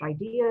to fresh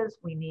ideas.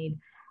 We need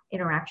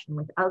interaction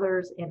with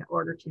others in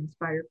order to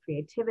inspire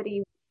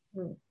creativity.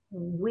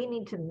 We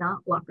need to not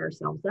lock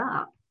ourselves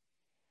up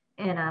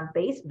in a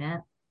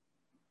basement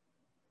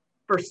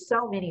for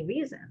so many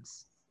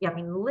reasons. I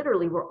mean,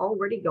 literally, we're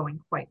already going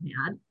quite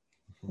mad.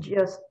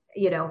 Just,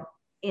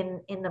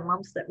 in the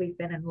months that we've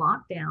been in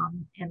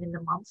lockdown and in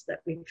the months that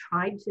we've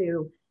tried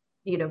to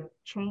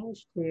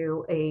change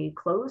to a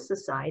closed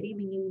society. I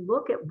mean, you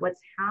look at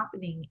what's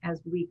happening as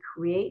we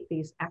create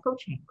these echo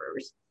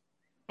chambers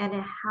and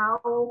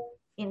how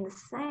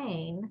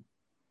insane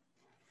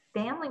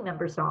family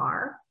members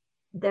are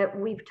that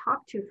we've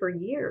talked to for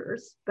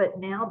years, but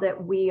now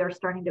that we are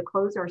starting to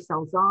close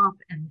ourselves off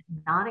and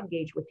not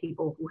engage with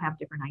people who have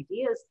different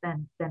ideas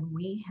than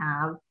we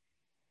have,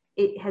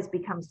 it has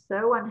become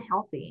so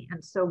unhealthy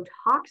and so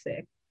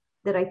toxic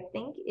that I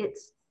think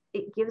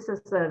it gives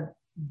us a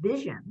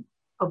vision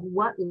of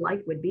what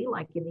life would be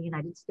like in the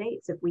United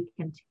States if we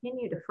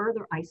continue to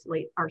further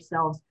isolate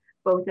ourselves,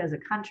 both as a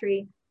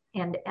country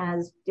and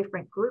as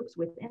different groups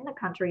within the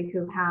country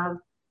who have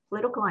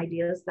political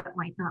ideas that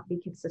might not be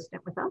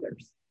consistent with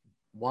others.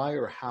 Why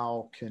or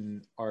how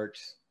can art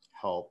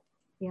help?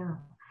 Yeah.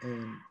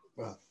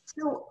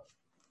 So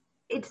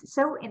it's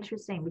so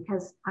interesting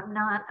because I'm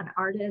not an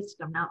artist,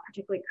 I'm not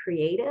particularly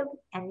creative,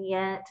 and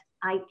yet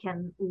I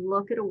can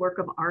look at a work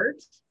of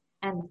art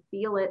and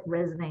feel it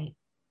resonate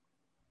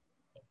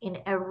in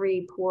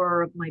every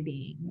pore of my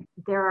being.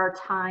 There are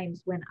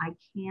times when I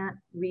can't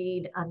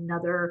read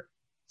another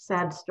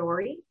sad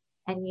story,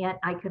 and yet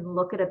I can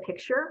look at a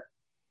picture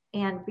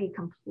and be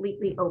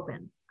completely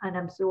open and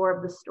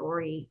absorb the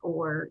story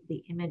or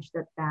the image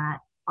that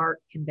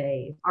art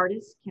conveys.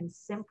 Artists can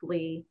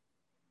simply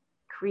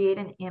create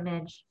an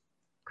image,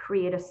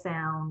 create a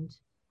sound,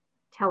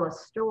 tell a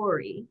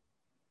story,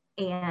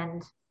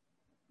 and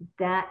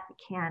that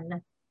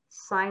can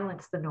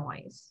silence the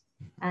noise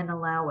and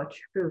allow a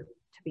truth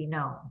to be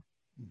known.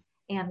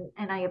 And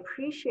I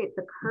appreciate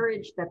the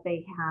courage that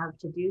they have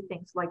to do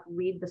things like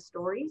read the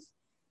stories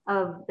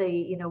of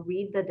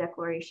read the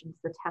declarations,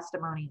 the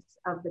testimonies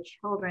of the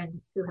children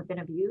who have been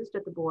abused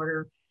at the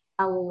border,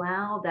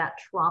 allow that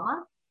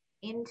trauma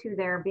into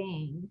their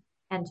being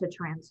and to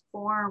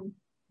transform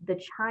the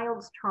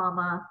child's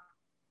trauma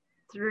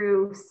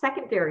through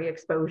secondary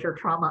exposure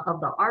trauma of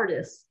the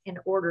artists in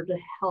order to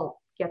help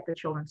get the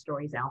children's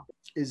stories out.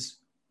 Is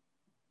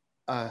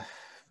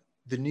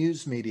the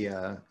news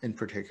media in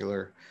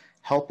particular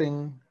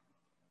helping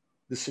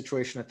the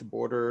situation at the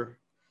border?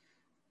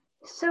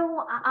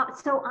 So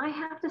I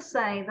have to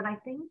say that I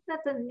think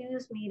that the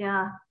news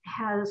media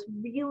has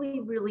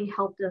really, really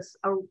helped us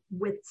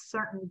with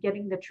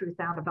getting the truth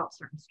out about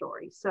certain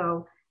stories.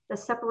 So the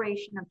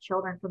separation of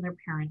children from their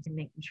parents and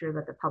making sure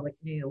that the public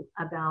knew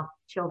about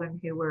children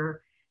who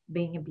were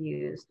being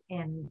abused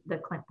in the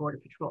Clint Border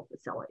Patrol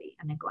facility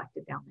and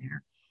neglected down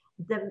there.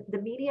 The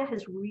media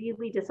has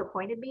really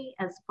disappointed me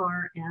as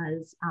far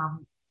as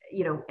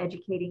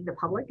educating the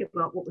public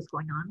about what was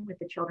going on with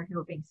the children who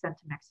were being sent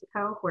to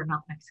Mexico who are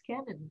not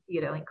Mexican, and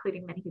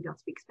including many who don't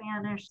speak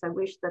Spanish. So I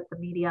wish that the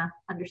media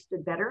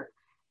understood better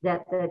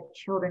that the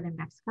children in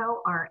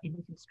Mexico are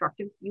in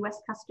constructive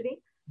U.S. custody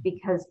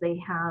because they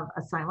have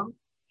asylum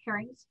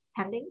hearings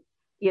pending,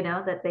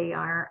 that they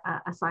are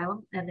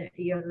asylum and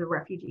the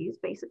refugees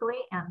basically,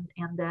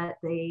 and that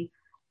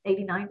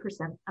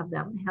 89% of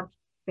them have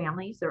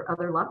families or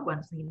other loved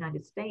ones in the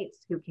United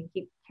States who can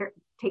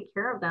take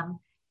care of them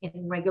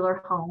in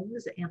regular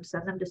homes and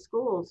send them to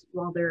schools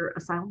while their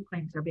asylum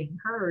claims are being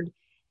heard.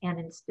 And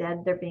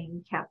instead they're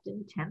being kept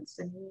in tents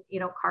and,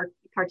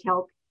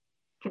 cartel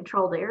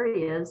controlled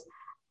areas.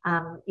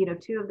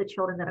 Two of the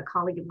children that a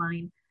colleague of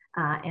mine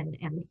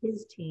and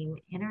his team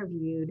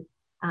interviewed,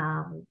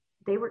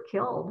 they were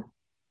killed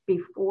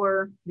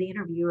before the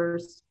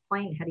interviewer's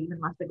plane had even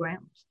left the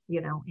ground,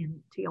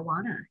 in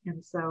Tijuana.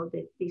 And so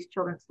these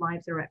children's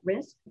lives are at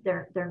risk.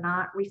 They're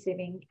not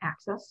receiving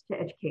access to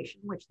education,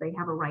 which they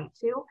have a right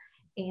to.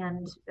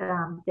 And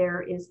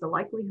there is the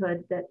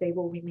likelihood that they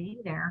will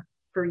remain there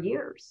for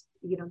years.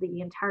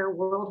 The entire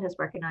world has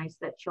recognized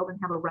that children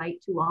have a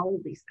right to all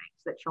of these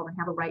things, that children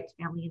have a right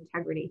to family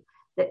integrity,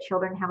 that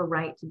children have a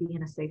right to be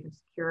in a safe and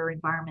secure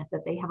environment,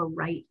 that they have a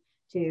right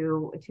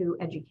to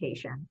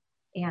education,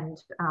 and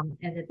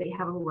that they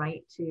have a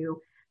right to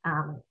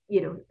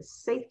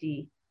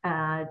safety,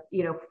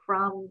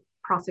 from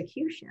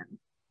prosecution,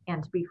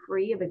 and to be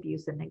free of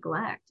abuse and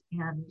neglect.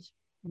 And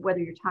whether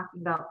you're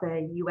talking about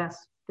the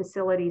U.S.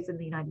 facilities in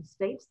the United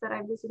States that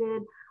I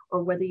visited,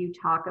 or whether you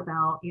talk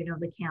about,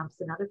 the camps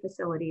and other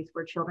facilities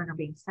where children are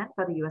being sent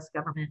by the U.S.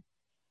 government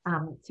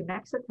to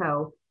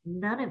Mexico,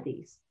 none of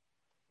these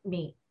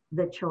meet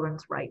the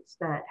children's rights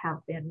that have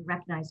been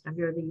recognized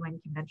under the UN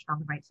Convention on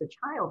the Rights of the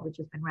Child, which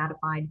has been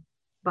ratified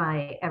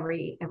by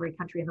every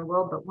country in the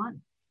world but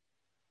one.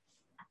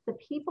 The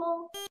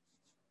people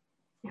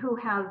who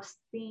have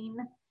seen,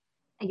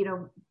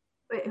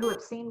 who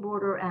have seen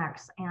Border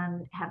X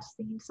and have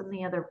seen some of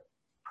the other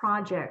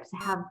projects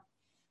have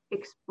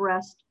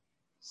expressed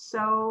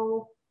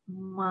so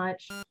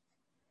much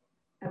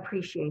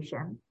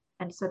appreciation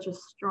and such a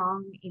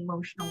strong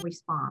emotional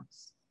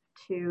response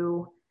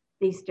to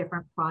these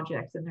different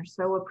projects. And they're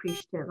so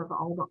appreciative of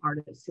all the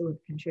artists who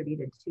have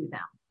contributed to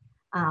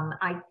them.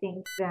 I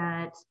think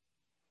that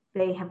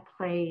they have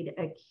played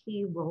a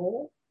key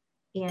role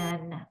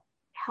in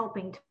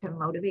helping to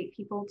motivate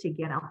people to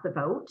get out the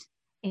vote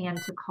and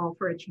to call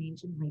for a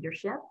change in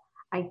leadership.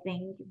 I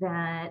think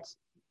that,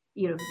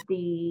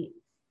 the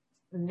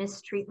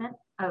mistreatment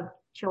of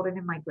children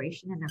in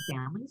migration and their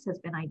families has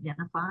been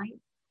identified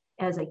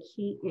as a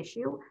key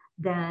issue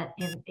that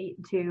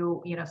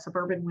to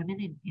suburban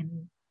women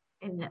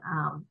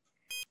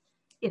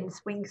in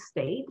swing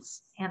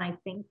states. And I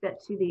think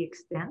that to the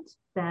extent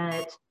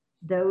that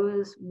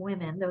those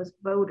women, those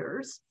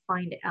voters,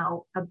 find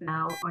out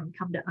about and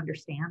come to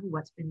understand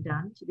what's been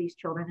done to these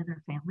children and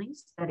their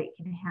families, that it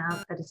can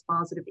have a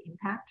dispositive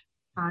impact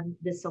on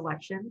this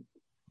election.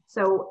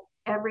 So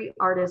every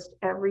artist,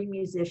 every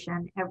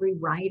musician, every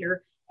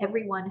writer,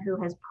 everyone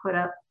who has put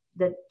up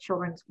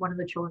one of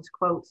the children's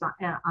quotes on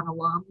a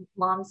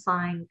lawn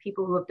sign,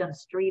 people who have done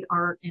street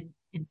art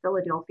in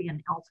Philadelphia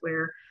and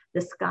elsewhere, the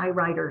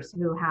skywriters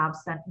who have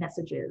sent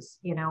messages,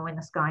 in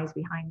the skies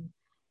behind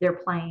their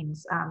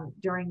planes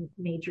during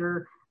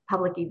major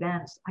public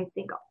events. I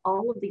think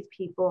all of these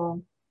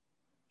people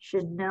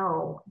should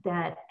know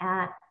that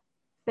at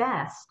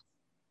best,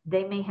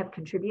 they may have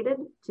contributed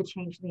to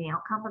changing the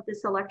outcome of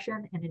this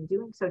election, and in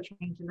doing so,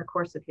 changing the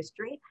course of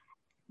history.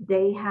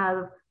 They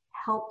have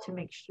helped to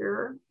make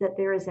sure that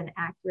there is an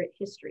accurate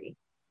history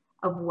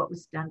of what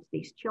was done to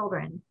these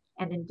children.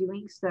 And in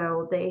doing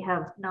so, they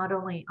have not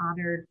only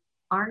honored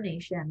our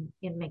nation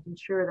in making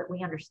sure that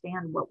we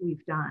understand what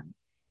we've done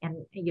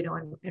and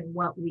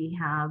what we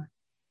have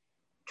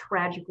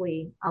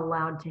tragically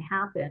allowed to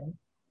happen,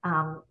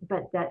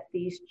 but that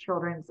these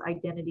children's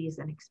identities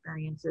and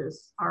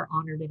experiences are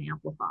honored and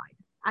amplified.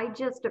 I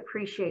just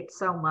appreciate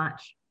so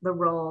much the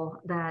role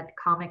that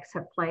comics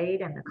have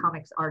played and the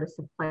comics artists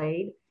have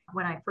played.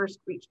 When I first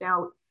reached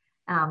out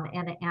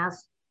and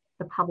asked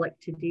the public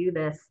to do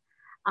this,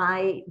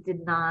 I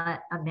did not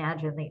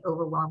imagine the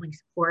overwhelming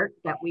support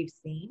that we've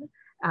seen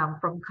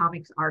from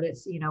comics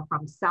artists,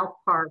 from South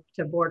Park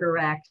to Border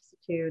X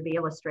to the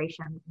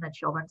illustration in the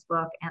children's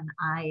book. And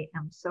I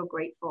am so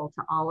grateful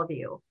to all of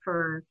you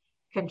for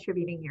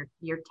contributing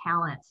your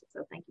talents.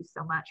 So thank you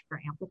so much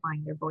for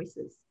amplifying their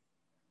voices.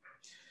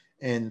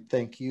 And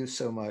thank you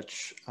so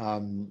much.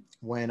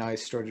 When I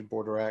started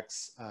Border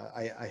X,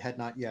 I had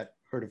not yet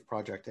heard of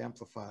Project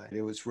Amplify.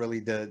 It was really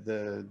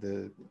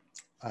the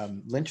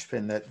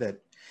linchpin that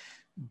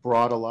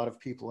brought a lot of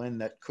people in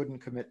that couldn't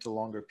commit to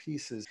longer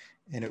pieces.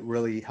 And it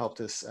really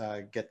helped us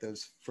get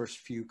those first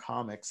few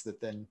comics that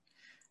then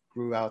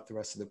grew out the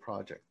rest of the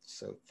project.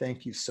 So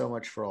thank you so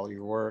much for all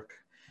your work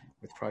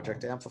with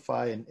Project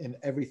Amplify and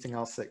everything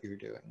else that you're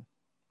doing.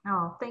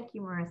 Oh, thank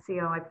you,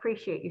 Mauricio. I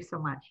appreciate you so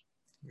much.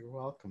 You're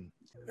welcome.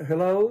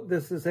 Hello,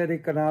 this is Eddie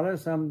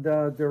Canales. I'm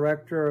the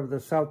director of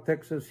the South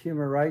Texas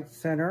Human Rights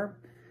Center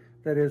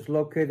that is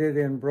located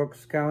in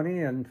Brooks County,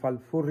 and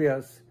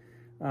Falfurrias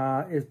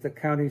is the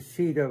county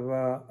seat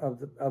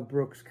of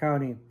Brooks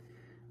County.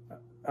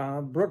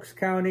 Brooks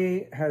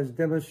County has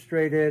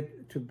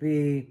demonstrated to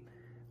be,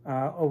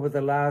 over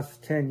the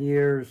last 10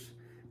 years,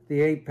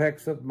 the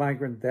apex of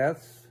migrant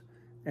deaths,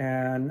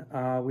 and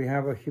we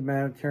have a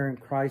humanitarian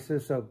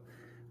crisis of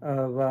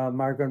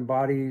migrant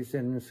bodies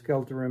and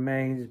skeletal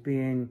remains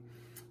being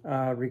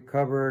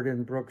recovered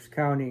in Brooks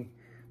County.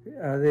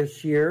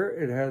 This year,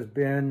 it has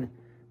been,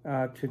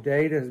 to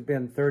date, has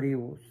been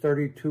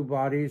 32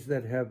 bodies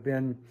that have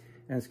been,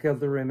 and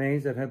skeletal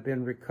remains that have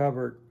been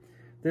recovered.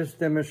 This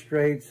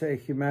demonstrates a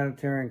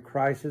humanitarian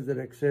crisis that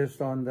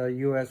exists on the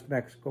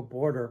U.S.-Mexico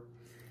border.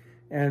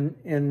 And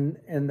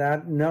in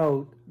that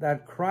note,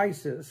 that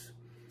crisis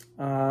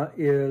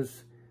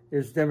is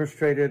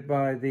demonstrated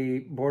by the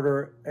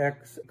Border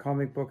X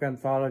comic book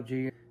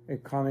anthology, a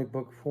comic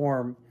book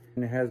form,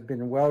 and has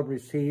been well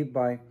received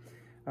by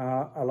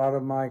a lot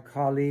of my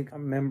colleagues,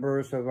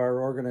 members of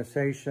our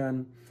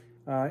organization,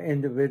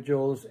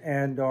 individuals,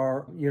 and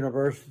our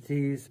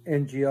universities,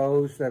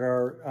 NGOs that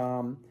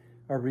are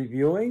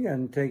reviewing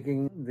and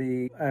taking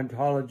the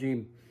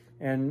anthology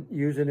and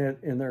using it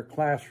in their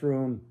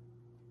classroom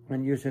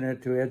and using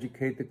it to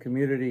educate the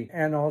community,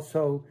 and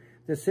also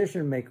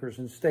decision makers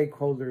and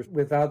stakeholders.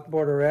 Without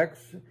Border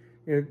X,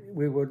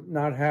 we would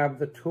not have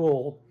the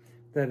tool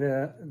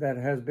that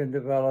has been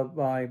developed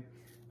by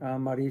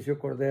Mauricio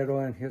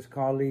Cordero and his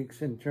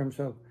colleagues in terms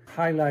of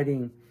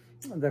highlighting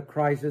the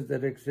crisis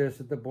that exists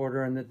at the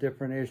border and the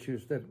different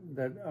issues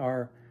that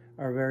are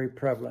very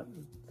prevalent.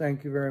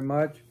 Thank you very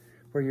much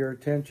for your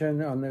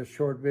attention on this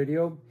short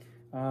video.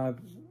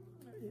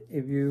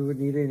 If you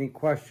need any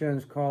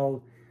questions,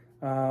 call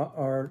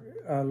or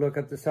look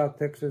at the South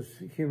Texas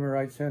Human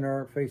Rights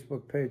Center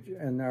Facebook page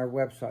and our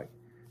website.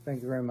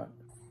 Thank you very much.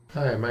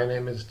 Hi, my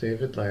name is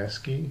David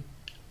Lasky.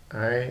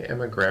 I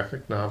am a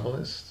graphic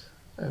novelist.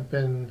 I've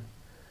been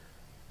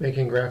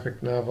making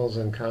graphic novels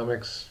and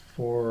comics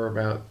for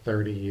about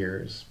 30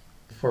 years.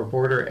 For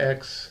Border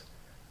X,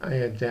 I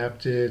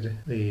adapted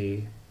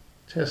the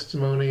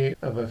testimony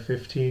of a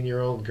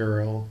 15-year-old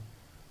girl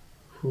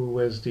who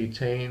was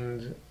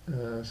detained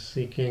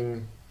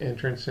seeking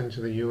entrance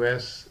into the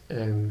U.S.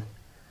 and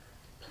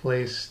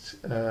placed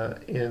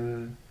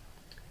in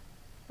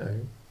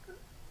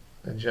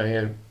a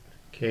giant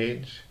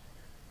cage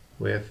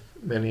with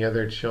many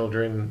other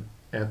children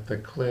at the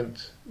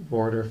Clint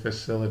border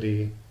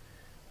facility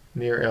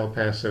near El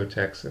Paso,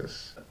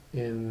 Texas.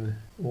 In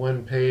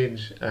one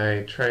page,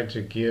 I tried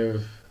to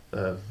give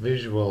a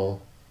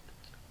visual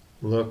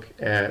look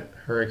at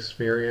her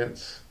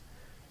experience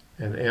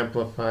and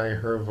amplify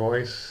her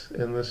voice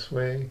in this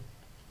way,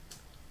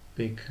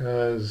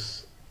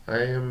 because I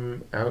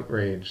am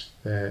outraged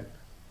that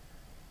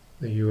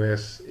the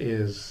U.S.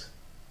 is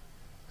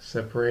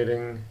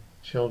separating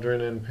children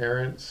and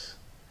parents,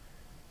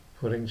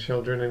 putting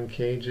children in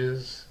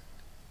cages,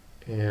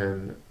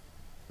 and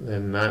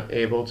then not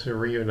able to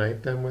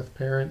reunite them with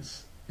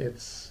parents.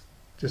 It's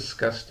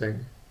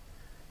disgusting.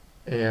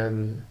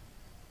 And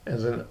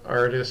as an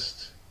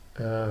artist,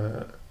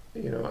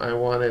 I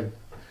wanted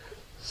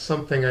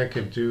something I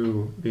could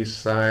do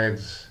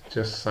besides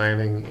just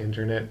signing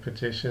internet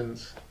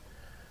petitions.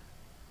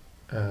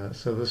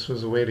 So this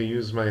was a way to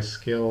use my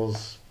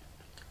skills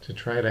to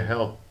try to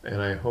help,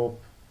 and I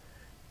hope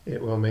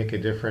it will make a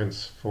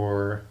difference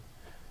for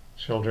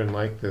children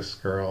like this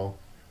girl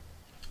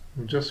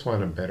who just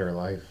want a better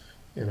life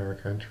in our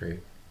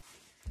country.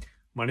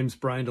 My name is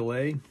Brian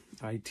DeLay.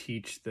 I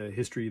teach the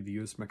history of the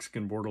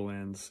U.S.-Mexican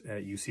borderlands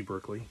at UC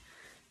Berkeley,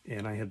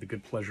 and I had the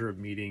good pleasure of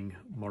meeting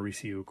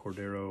Mauricio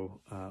Cordero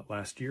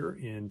last year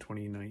in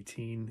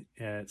 2019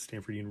 at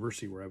Stanford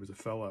University, where I was a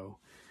fellow.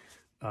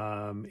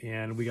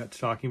 And we got to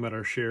talking about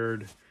our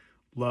shared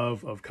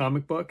love of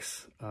comic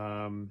books.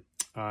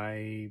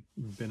 I've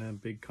been a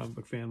big comic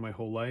book fan my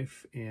whole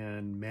life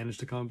and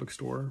managed a comic book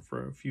store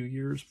for a few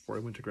years before I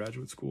went to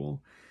graduate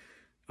school.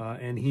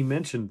 And he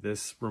mentioned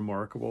this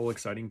remarkable,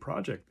 exciting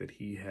project that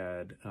he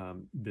had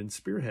been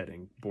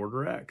spearheading,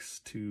 Border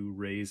X, to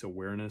raise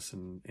awareness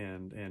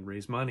and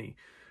raise money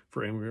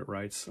for immigrant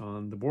rights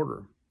on the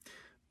border.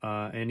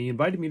 And he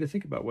invited me to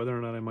think about whether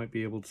or not I might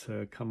be able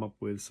to come up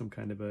with some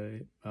kind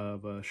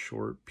of a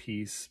short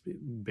piece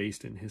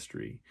based in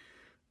history.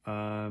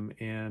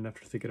 And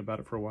after thinking about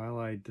it for a while,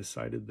 I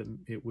decided that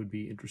it would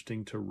be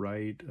interesting to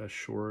write a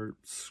short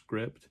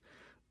script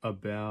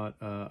about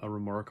a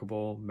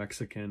remarkable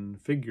Mexican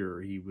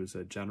figure. He was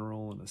a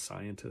general and a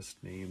scientist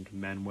named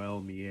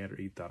Manuel Mier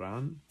y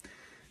Terán.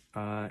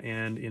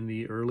 And in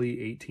the early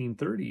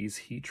 1830s,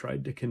 he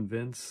tried to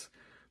convince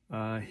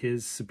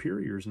his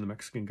superiors in the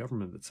Mexican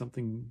government that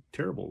something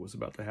terrible was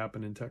about to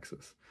happen in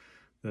Texas,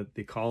 that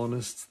the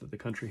colonists that the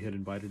country had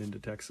invited into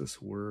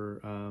Texas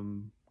were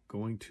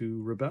going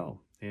to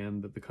rebel,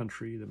 and that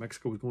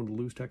Mexico was going to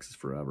lose Texas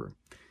forever.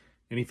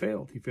 And he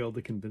failed. He failed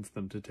to convince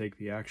them to take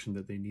the action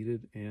that they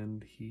needed,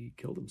 and he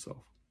killed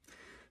himself.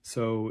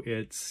 So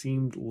it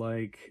seemed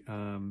like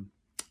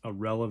a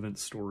relevant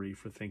story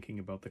for thinking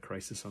about the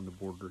crisis on the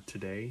border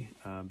today,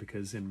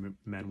 because in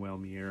Manuel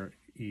Mier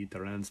y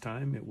Terán's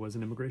time, it was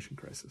an immigration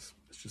crisis.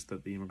 It's just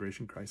that the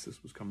immigration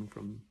crisis was coming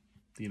from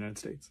the United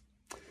States.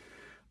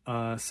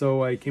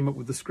 So I came up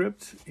with the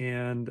script,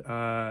 and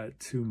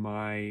to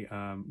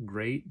my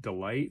great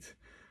delight,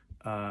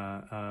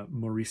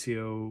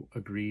 Mauricio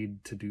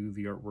agreed to do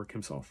the artwork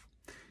himself.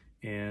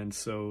 And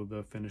so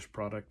the finished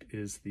product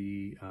is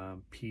the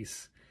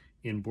piece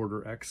in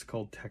Border X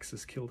called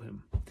Texas Killed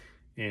Him.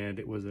 And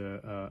it was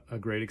a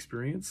great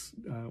experience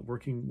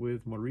working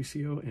with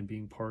Mauricio and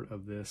being part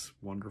of this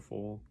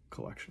wonderful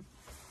collection.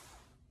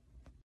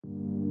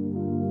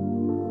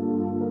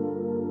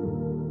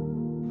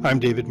 I'm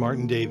David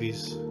Martin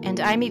Davies. And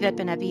I'm Yvette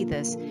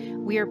Benavides.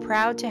 We are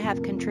proud to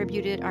have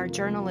contributed our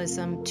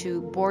journalism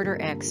to Border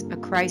X, a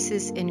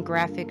crisis in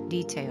graphic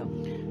detail.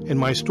 In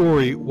my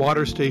story,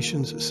 Water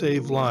Stations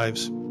Save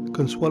Lives,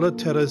 Consuela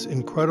Terra's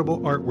incredible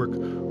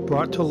artwork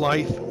brought to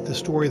life the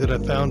story that I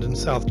found in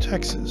South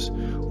Texas,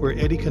 where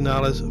Eddie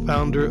Canales,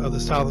 founder of the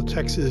South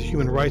Texas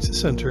Human Rights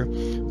Center,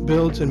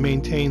 builds and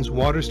maintains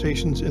water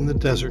stations in the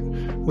desert.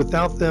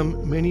 Without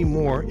them, many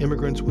more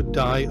immigrants would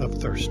die of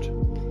thirst.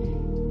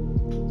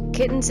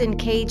 Kittens in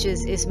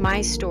Cages is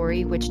my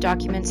story, which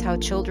documents how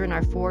children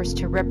are forced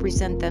to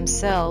represent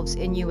themselves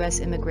in U.S.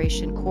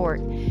 immigration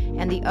court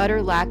and the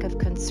utter lack of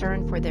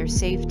concern for their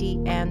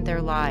safety and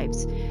their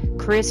lives.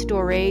 Chris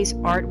Dore's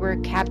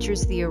artwork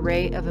captures the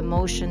array of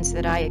emotions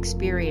that I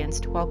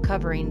experienced while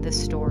covering this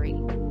story.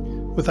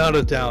 Without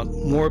a doubt,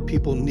 more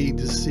people need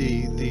to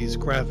see these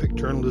graphic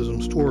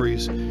journalism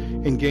stories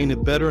and gain a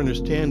better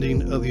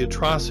understanding of the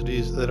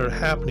atrocities that are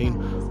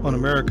happening on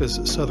America's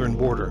southern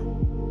border.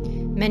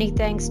 Many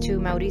thanks to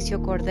Mauricio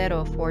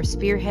Cordero for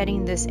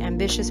spearheading this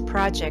ambitious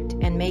project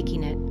and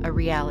making it a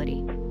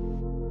reality.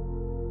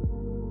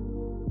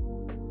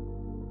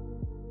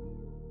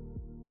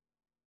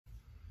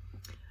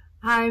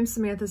 Hi, I'm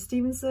Samantha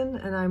Stevenson,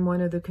 and I'm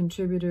one of the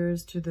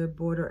contributors to the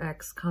Border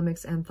X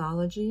Comics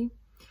Anthology.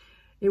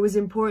 It was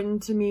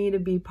important to me to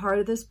be part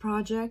of this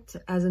project.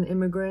 As an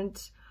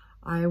immigrant,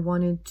 I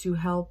wanted to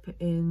help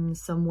in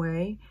some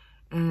way,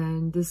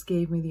 and this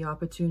gave me the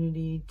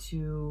opportunity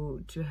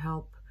to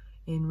help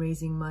in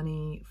raising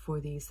money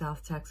for the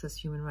South Texas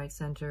Human Rights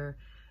Center,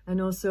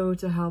 and also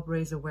to help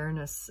raise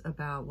awareness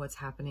about what's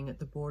happening at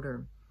the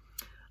border.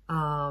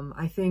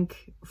 I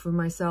think for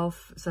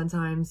myself,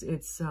 sometimes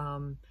it's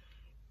to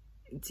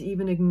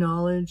even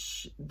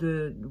acknowledge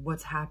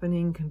what's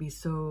happening can be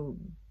so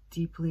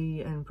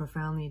deeply and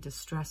profoundly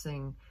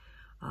distressing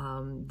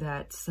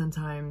that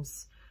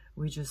sometimes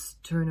we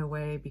just turn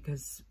away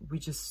because we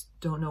just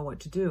don't know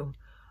what to do.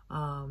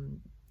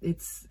 I'm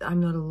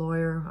not a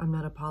lawyer, I'm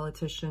not a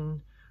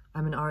politician,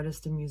 I'm an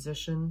artist and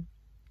musician.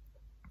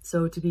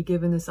 So to be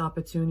given this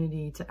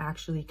opportunity to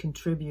actually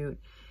contribute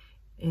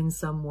in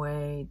some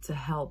way to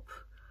help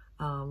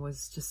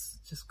was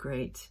just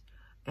great.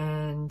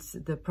 And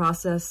the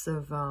process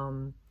of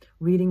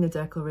reading the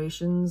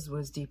declarations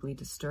was deeply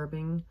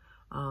disturbing,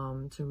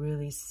 to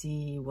really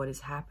see what is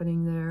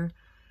happening there.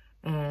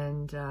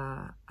 And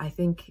I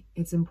think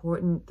it's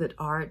important that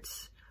art,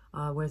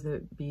 whether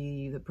it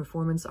be the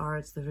performance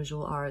arts, the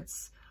visual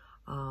arts,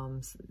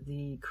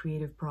 the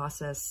creative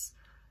process,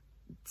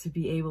 to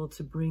be able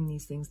to bring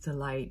these things to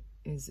light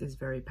is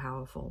very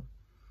powerful.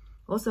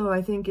 Also,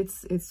 I think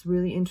it's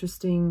really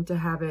interesting to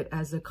have it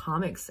as a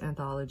comics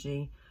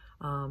anthology,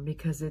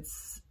 because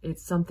it's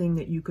something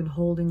that you can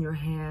hold in your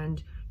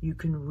hand, you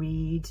can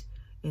read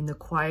in the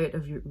quiet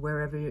of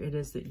wherever it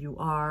is that you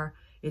are.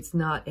 It's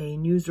not a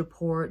news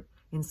report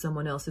in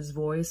someone else's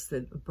voice,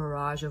 the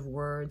barrage of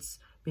words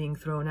being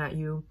thrown at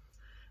you.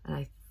 And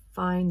I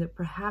find that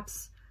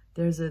perhaps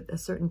there's a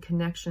certain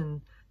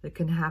connection that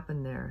can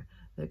happen there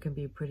that can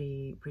be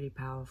pretty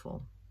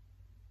powerful.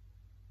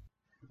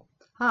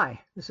 Hi,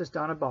 this is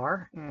Donna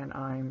Barr, and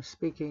I'm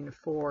speaking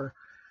for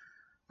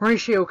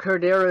Mauricio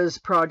Cordero's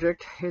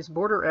project, his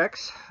Border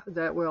X,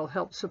 that will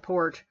help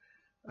support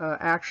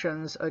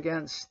actions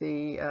against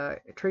the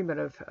treatment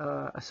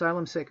of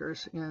asylum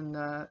seekers in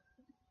the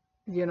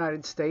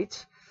United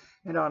States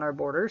and on our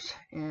borders.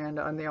 And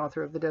I'm the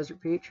author of The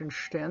Desert Peach and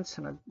Stents,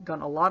 and I've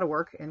done a lot of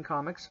work in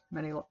comics,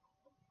 many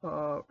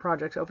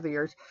projects over the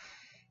years.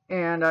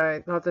 And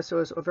I thought this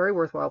was a very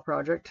worthwhile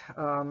project.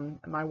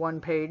 My one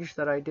page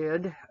that I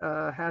did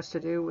has to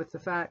do with the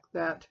fact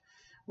that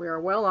we are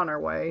well on our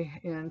way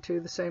into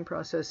the same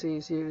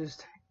processes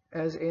used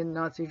as in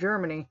Nazi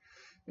Germany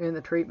in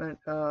the treatment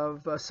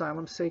of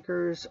asylum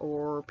seekers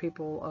or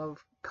people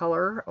of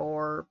color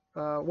or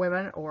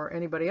women or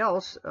anybody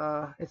else.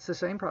 It's the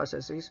same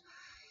processes.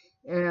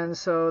 And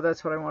so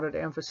that's what I wanted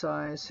to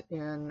emphasize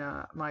in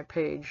my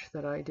page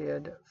that I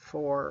did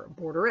for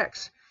Border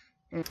X.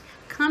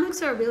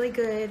 Comics are a really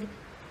good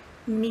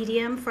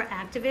medium for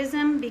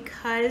activism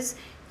because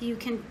you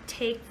can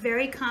take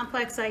very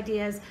complex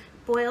ideas,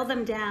 boil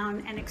them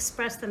down, and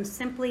express them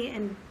simply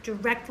and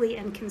directly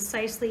and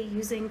concisely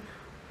using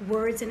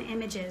words and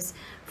images.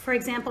 For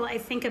example, I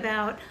think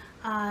about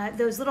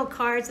those little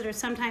cards that are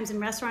sometimes in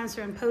restaurants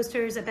or in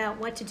posters about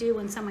what to do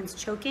when someone's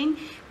choking.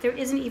 There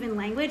isn't even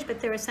language, but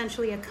they're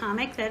essentially a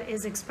comic that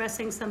is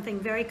expressing something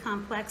very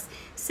complex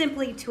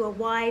simply to a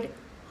wide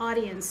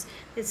audience.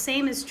 The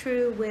same is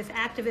true with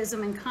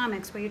activism in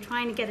comics, where you're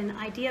trying to get an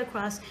idea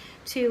across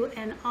to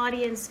an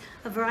audience,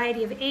 a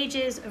variety of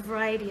ages, a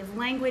variety of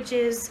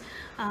languages,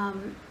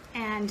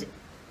 and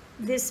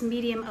this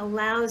medium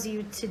allows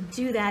you to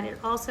do that. It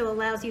also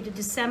allows you to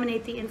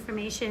disseminate the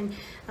information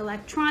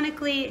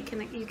electronically.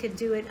 You could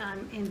do it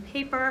in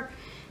paper,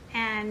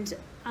 and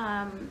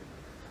I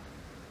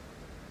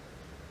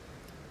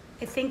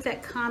think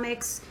that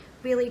comics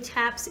really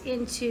taps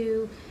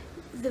into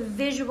the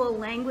visual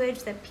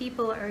language that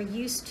people are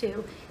used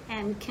to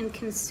and can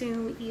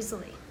consume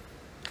easily.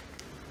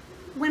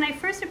 When I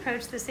first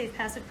approached the Safe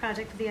Passage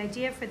Project, the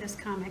idea for this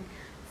comic,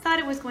 I thought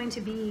it was going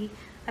to be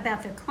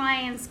about their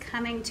clients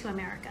coming to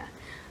America.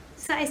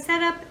 So I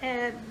set up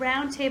a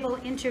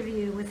roundtable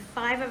interview with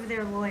 5 of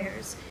their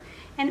lawyers.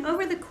 And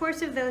over the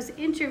course of those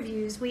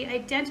interviews, we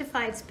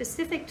identified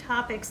specific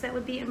topics that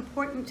would be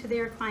important to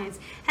their clients.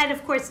 Had,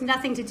 of course,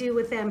 nothing to do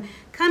with them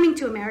coming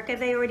to America.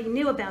 They already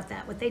knew about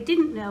that. What they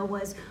didn't know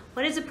was,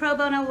 what is a pro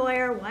bono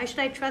lawyer? Why should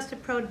I trust a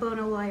pro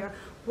bono lawyer?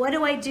 What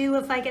do I do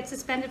if I get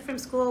suspended from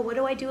school? What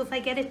do I do if I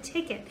get a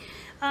ticket?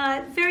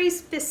 Very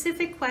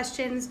specific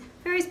questions,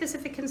 very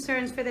specific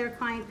concerns for their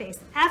client base.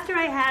 After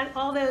I had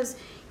all those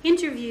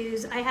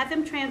interviews, I had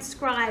them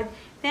transcribed,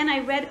 then I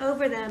read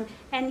over them,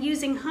 and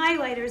using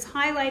highlighters,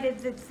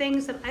 highlighted the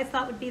things that I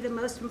thought would be the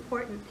most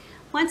important.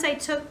 Once I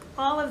took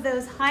all of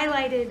those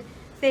highlighted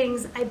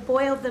things, I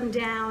boiled them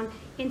down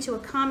into a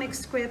comic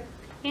script,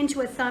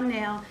 into a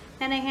thumbnail,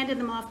 then I handed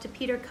them off to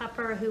Peter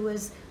Kupper, who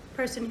was the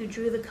person who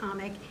drew the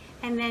comic,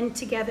 and then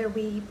together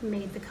we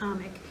made the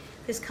comic.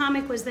 This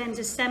comic was then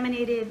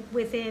disseminated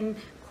within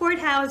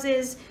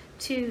courthouses,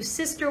 to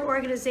sister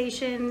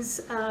organizations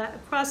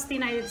across the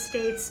United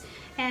States,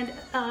 and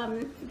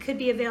could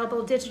be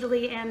available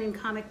digitally and in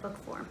comic book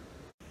form.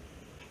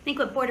 I think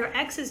what Border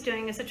X is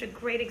doing is such a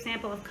great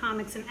example of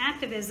comics and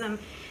activism,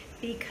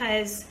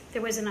 because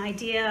there was an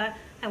idea,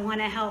 I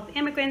want to help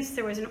immigrants.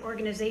 There was an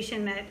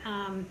organization that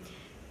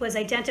was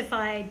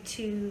identified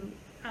to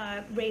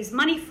raise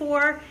money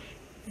for.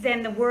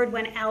 Then the word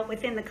went out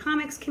within the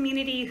comics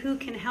community, who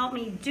can help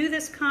me do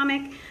this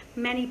comic?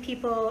 Many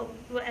people,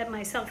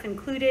 myself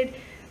included,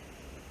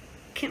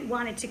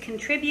 wanted to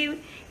contribute.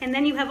 And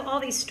then you have all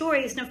these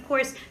stories, and of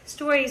course,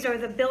 stories are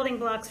the building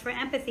blocks for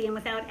empathy, and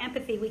without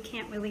empathy, we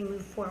can't really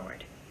move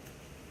forward.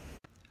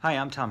 Hi,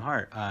 I'm Tom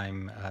Hart.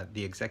 I'm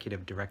the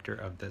Executive Director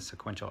of the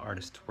Sequential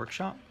Artists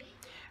Workshop.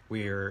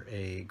 We're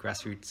a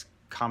grassroots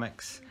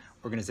comics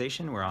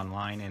organization. We're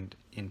online and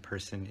in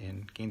person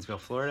in Gainesville,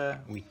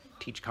 Florida. We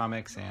teach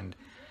comics and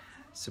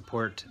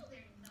support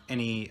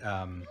any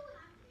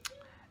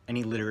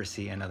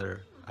literacy and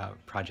other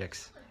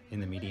projects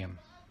in the medium.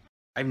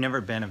 I've never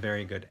been a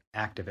very good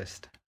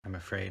activist, I'm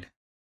afraid.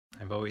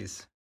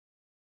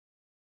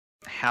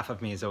 Half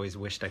of me has always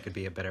wished I could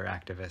be a better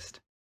activist,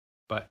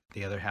 but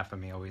the other half of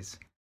me always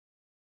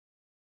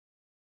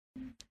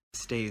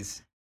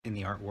stays in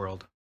the art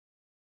world.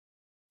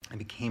 I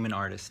became an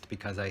artist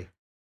because I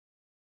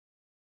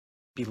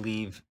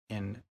believe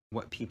in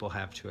what people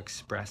have to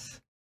express.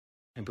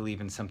 I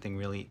believe in something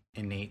really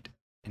innate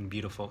and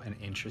beautiful and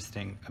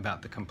interesting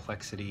about the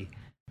complexity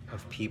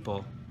of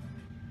people.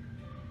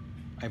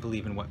 I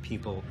believe in what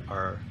people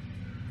are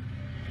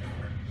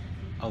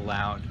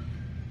allowed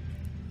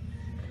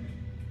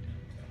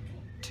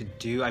to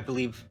do. I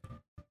believe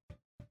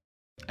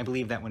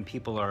that when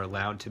people are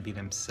allowed to be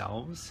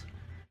themselves,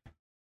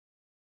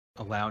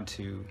 allowed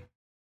to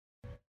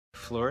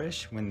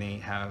flourish, when they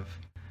have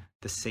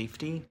the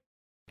safety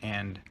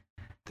and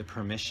the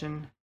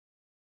permission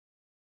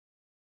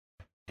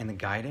and the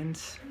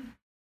guidance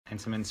and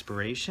some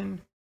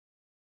inspiration,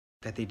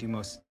 that they do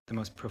the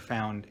most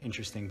profound,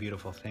 interesting,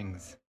 beautiful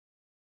things.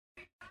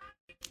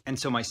 And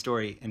so my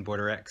story in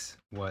Border X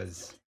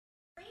was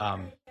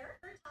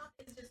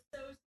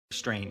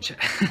strange.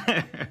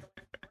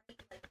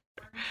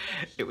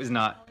 It was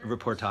not a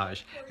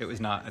reportage. It was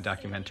not a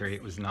documentary.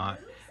 It was not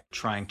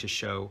trying to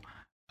show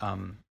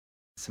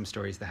some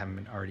stories that haven't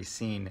been already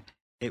seen.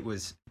 It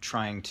was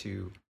trying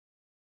to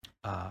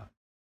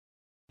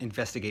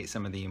investigate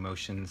some of the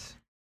emotions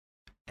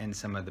and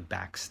some of the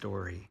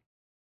backstory.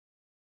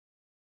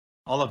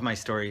 All of my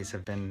stories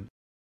have been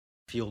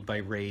fueled by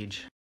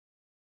rage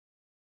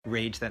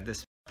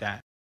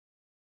that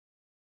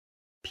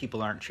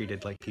people aren't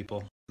treated like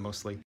people,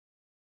 mostly.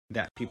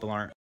 That people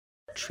aren't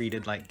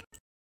treated like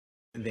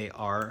they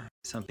are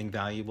something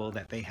valuable,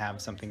 that they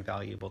have something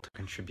valuable to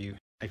contribute.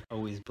 I've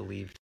always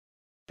believed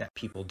that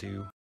people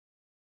do,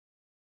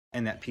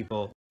 and that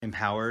people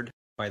empowered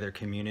by their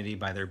community,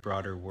 by their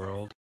broader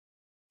world,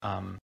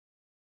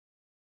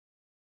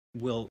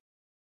 will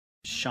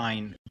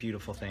shine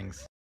beautiful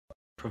things,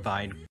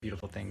 provide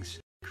beautiful things,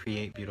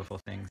 create beautiful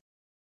things.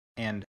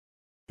 And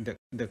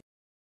the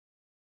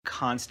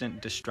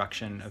constant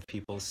destruction of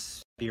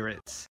people's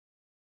spirits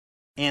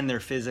and their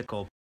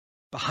physical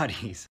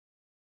bodies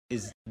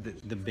is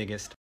the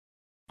biggest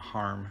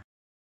harm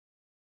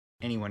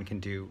anyone can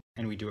do,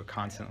 and we do it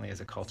constantly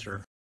as a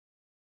culture.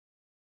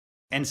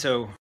 And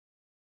so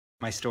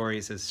my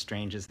stories, as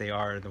strange as they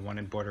are, the one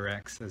in Border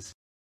X, as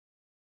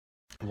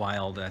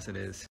wild as it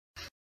is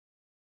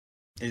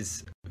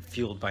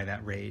fueled by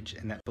that rage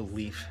and that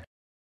belief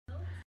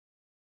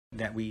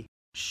that we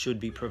should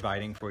be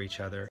providing for each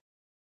other,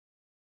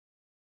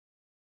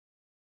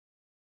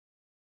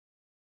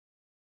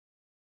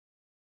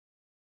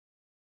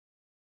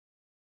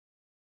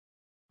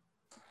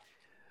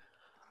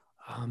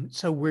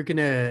 So we're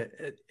gonna,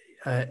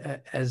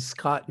 as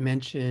Scott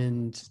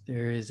mentioned,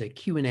 there is a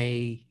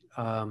Q&A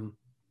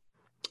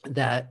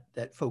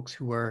that folks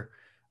who are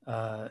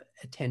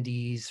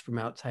attendees from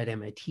outside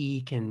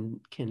MIT can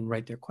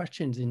write their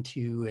questions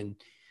into,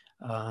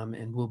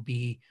 and we'll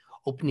be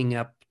opening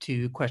up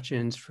to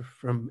questions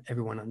from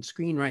everyone on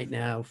screen right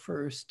now.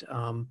 First,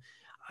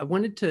 I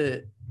wanted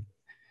to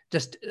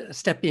just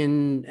step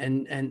in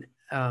and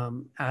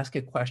ask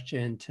a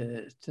question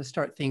to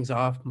start things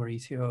off,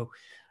 Mauricio.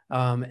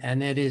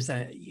 And that is,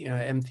 you know,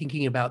 I'm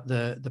thinking about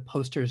the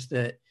posters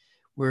that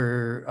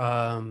were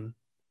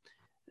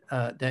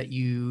that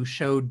you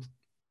showed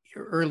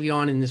early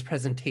on in this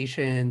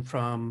presentation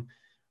from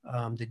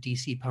the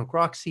DC punk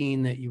rock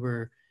scene that you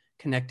were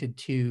connected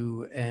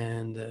to,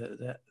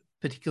 and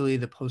particularly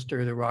the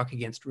poster, the Rock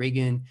Against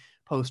Reagan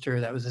poster.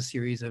 That was a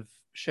series of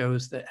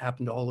shows that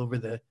happened all over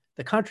the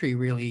country,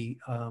 really,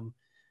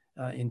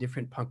 in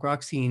different punk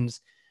rock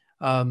scenes.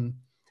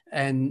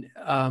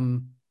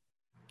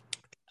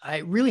 I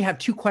really have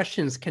two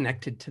questions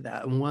connected to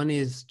that. And one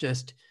is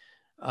just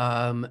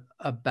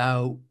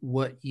about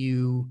what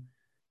you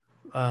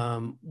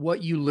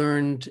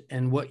learned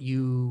and what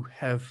you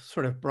have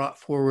sort of brought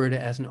forward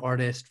as an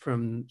artist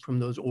from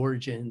those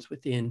origins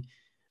within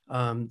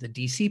the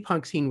DC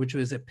punk scene, which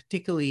was a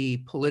particularly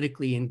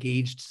politically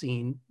engaged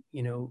scene,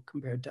 you know,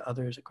 compared to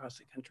others across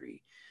the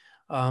country.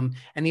 And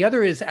the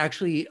other is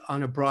actually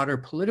on a broader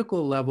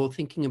political level,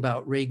 thinking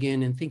about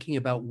Reagan and thinking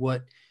about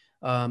what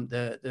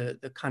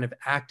the kind of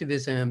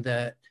activism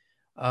that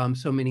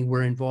so many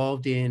were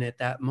involved in at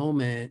that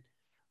moment,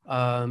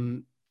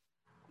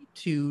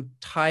 to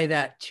tie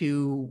that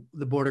to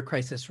the border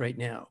crisis right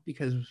now.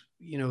 Because,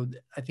 you know,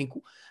 I think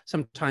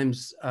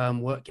sometimes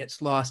what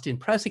gets lost in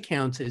press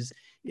accounts is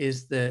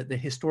the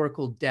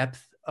historical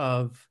depth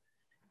of,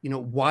 you know,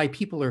 why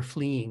people are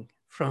fleeing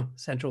from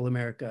Central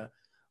America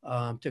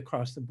to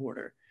cross the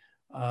border,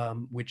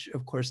 which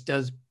of course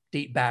does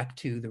date back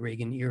to the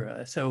Reagan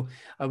era. So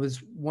I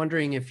was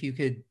wondering if you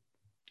could,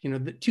 you know,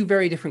 the two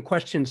very different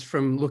questions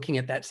from looking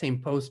at that same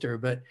poster,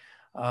 but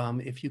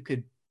if you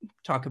could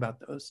talk about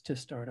those to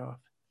start off.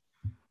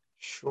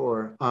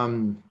 Sure.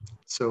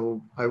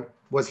 So I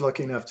was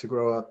lucky enough to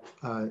grow up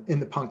in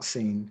the punk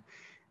scene.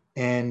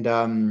 And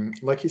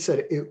like you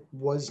said, it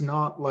was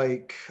not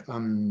like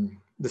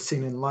the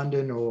scene in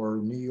London or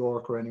New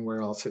York or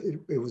anywhere else.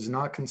 It was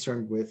not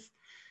concerned with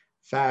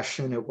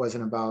fashion. It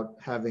wasn't about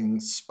having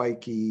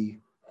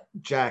spiky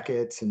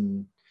jackets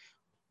and,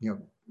 you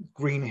know,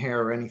 green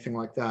hair or anything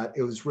like that.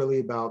 It was really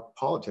about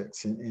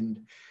politics and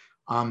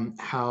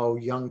how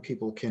young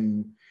people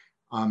can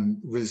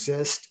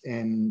resist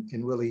and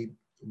really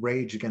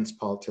rage against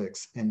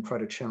politics and try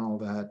to channel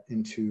that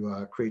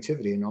into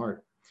creativity and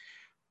art.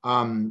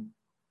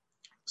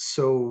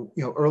 So,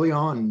 you know, early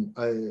on,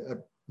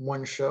 at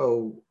one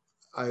show,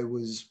 I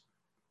was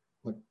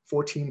like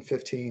 14,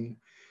 15,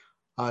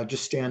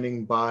 just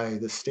standing by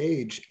the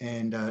stage,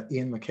 and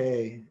Ian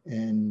MacKaye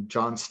and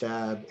John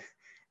Stabb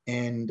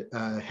and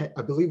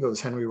I believe it was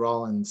Henry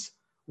Rollins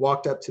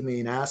walked up to me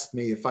and asked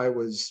me if I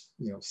was,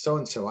 you know,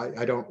 so-and-so.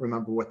 I don't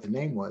remember what the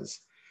name was.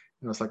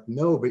 And I was like,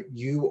 no, but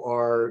you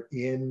are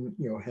in,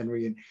 you know,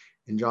 Henry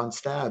and John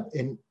Stabb.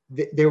 And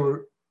they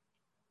were,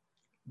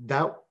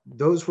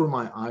 those were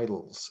my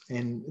idols.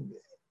 And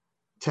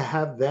to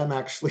have them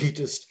actually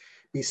just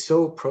be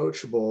so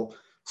approachable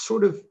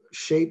sort of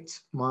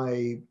shaped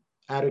my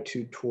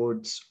attitude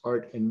towards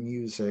art and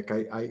music.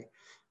 I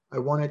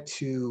wanted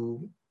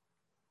to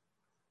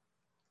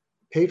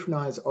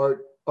patronize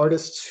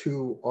artists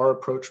who are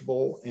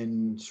approachable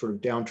and sort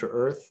of down to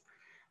earth.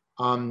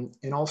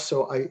 And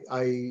also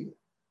I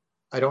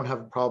don't have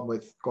a problem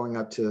with going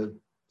up to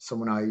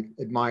someone I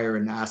admire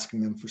and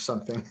asking them for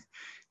something,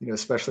 you know,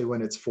 especially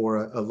when it's for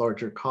a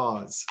larger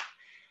cause.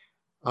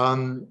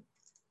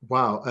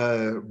 Wow,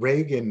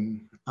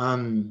 Reagan.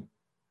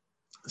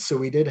 So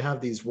we did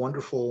have these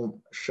wonderful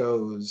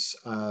shows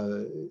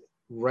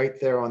right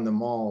there on the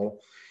mall.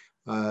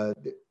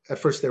 At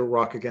first they were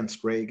Rock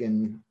Against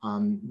Reagan,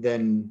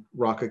 then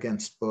Rock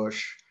Against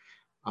Bush.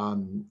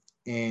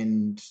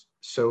 And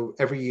so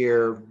every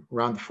year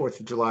around the 4th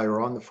of July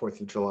or on the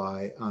 4th of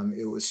July,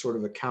 it was sort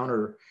of a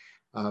counter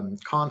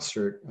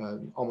concert,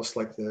 almost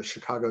like the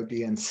Chicago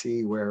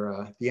DNC,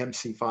 where the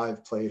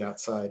MC5 played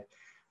outside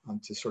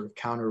to sort of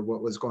counter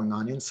what was going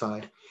on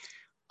inside.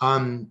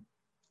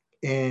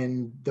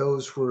 And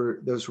those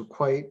were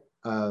quite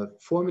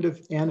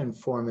formative and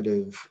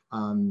informative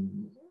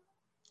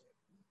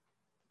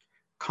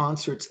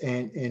concerts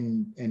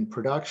and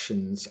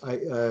productions.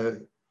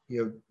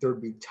 You know, there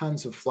would be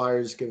tons of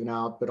flyers given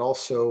out, but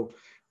also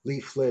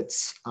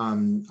leaflets.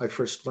 I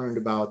first learned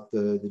about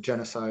the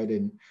genocide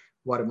in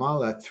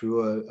Guatemala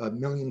through a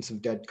Millions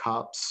of Dead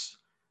Cops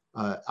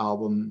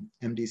album,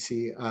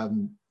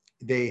 MDC.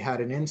 They had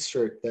an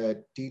insert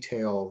that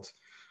detailed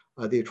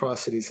the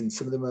atrocities and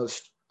some of the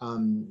most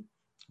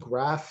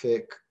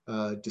graphic,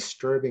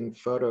 disturbing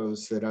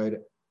photos that I'd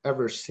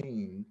ever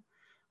seen.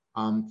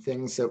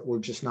 Things that were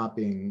just not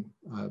being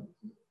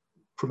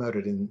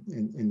promoted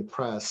in the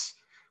press.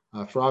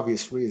 for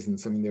obvious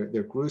reasons. I mean,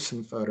 they're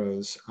gruesome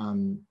photos.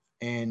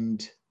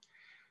 And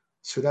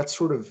so that's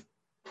sort of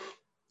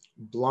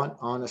blunt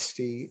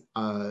honesty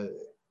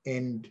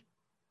and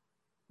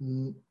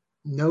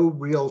no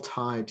real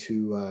tie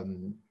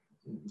to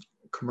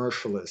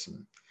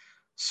commercialism.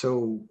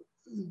 So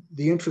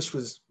the interest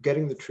was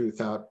getting the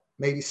truth out,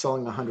 maybe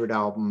selling 100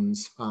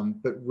 albums,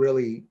 but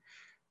really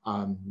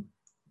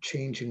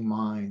changing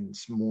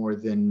minds more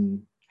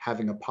than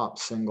having a pop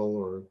single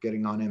or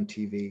getting on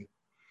MTV.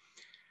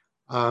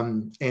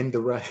 And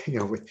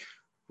with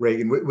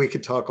Reagan, we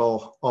could talk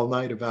all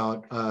night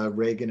about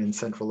Reagan in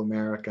Central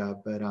America,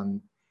 but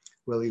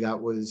really that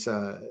was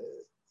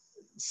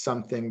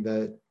something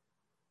that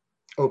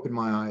opened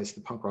my eyes.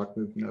 The punk rock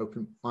movement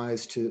opened my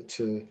eyes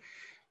to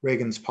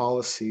Reagan's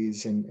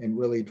policies and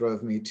really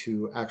drove me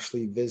to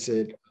actually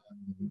visit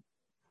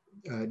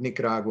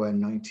Nicaragua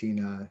in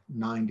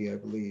 1990, I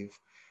believe,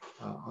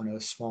 on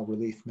a small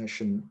relief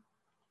mission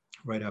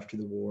right after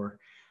the war.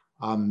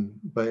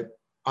 But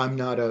I'm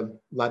not a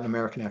Latin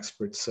American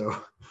expert, so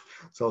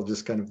I'll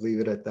just kind of leave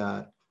it at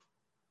that.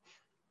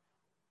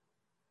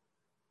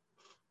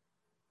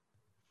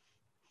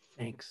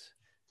 Thanks.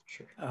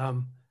 Sure.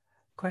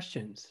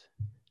 Questions?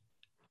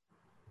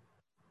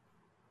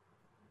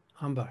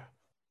 Amber.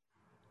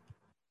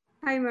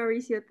 Hi,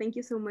 Mauricio. Thank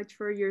you so much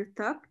for your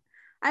talk.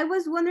 I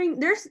was wondering,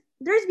 there's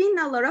been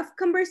a lot of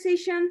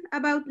conversation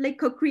about like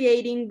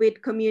co-creating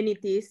with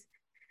communities,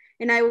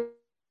 and I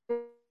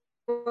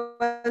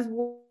was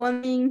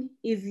wondering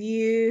if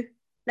you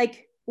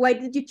why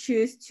did you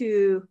choose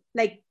to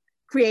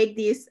create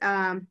this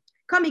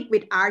comic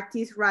with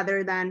artists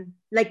rather than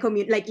like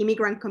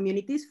immigrant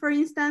communities, for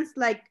instance,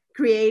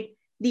 create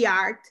the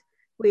art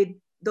with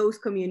those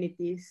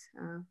communities?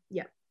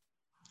 Yeah.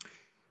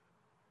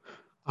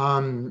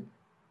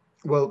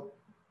 Well,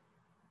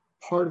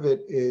 part of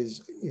it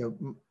is,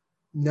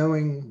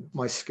 knowing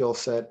my skill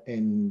set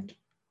and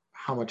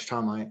how much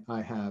time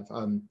I have.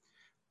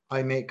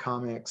 I make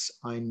comics,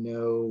 I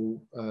know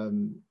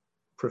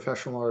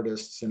professional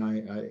artists, and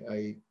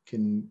I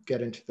can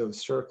get into those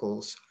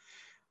circles.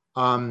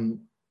 And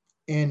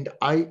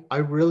I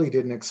really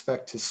didn't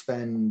expect to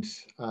spend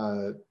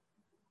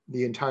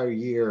the entire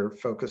year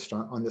focused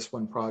on this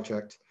one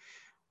project.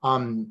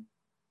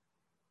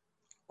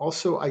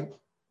 Also,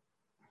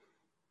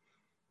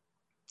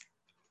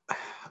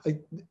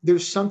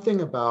 there's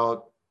something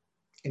about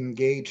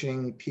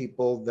engaging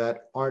people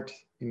that aren't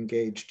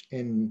engaged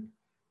in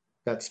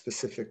that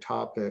specific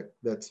topic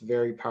that's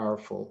very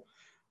powerful.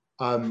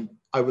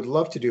 I would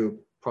love to do a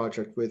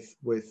project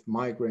with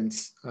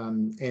migrants,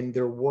 and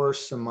there were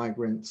some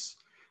migrants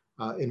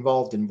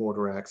involved in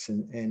Border X,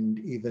 and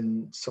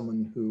even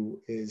someone who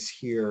is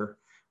here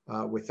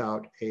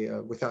without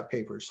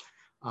papers.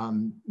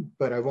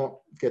 But I won't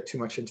get too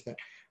much into that.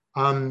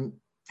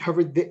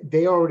 However,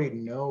 they already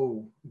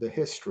know the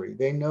history.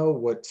 They know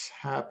what's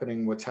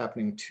happening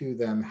to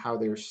them, how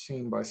they're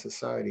seen by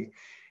society.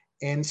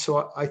 And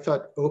so I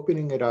thought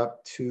opening it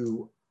up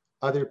to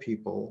other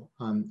people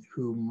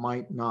who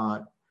might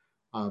not,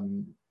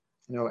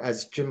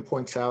 as Jim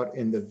points out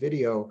in the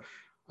video,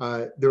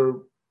 there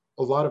are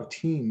a lot of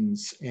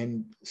teams.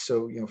 And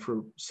so,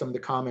 for some of the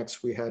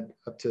comics, we had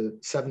up to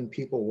 7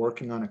 people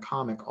working on a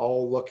comic,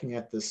 all looking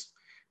at this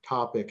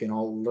topic and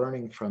all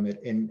learning from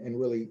it and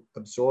really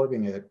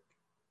absorbing it.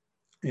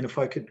 And if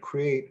I could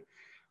create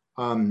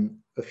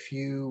a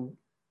few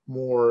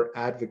more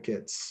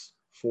advocates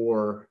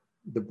for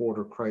the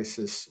border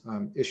crisis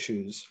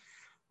issues,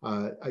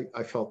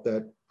 I felt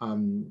that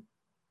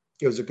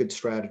it was a good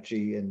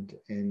strategy,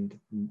 and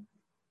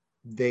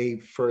they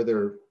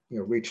further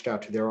reached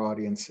out to their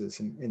audiences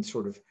and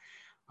sort of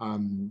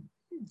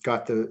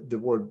got the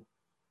word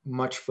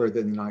much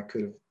further than I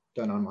could have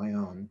done on my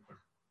own.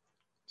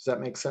 Does that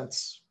make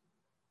sense?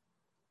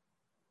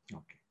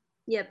 Okay.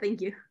 Yeah, thank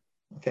you.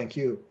 Thank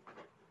you.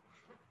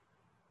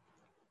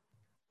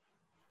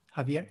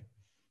 Javier?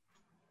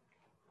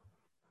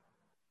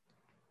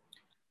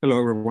 Hello,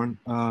 everyone.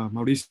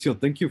 Mauricio,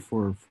 thank you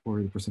for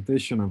the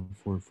presentation and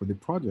for the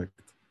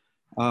project.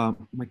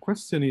 My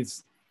question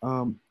is,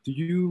 do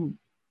you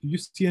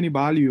see any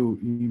value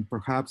in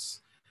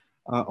perhaps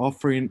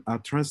offering a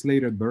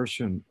translated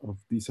version of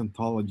this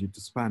anthology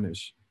to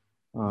Spanish?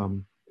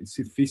 Is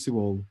it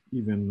feasible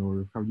even,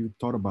 or have you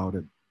thought about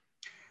it?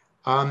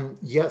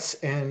 Yes,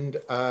 and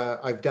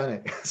I've done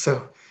it.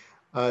 So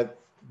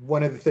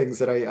one of the things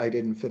that I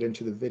didn't fit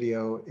into the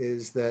video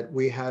is that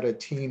we had a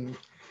team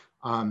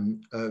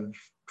of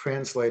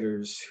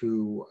translators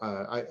who,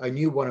 I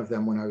knew one of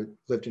them when I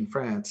lived in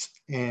France,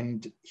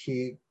 and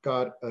he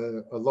got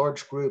a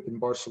large group in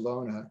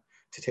Barcelona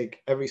to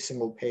take every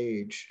single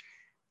page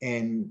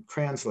and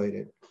translate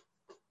it.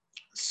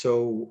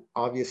 So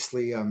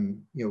obviously,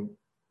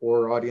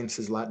 our audience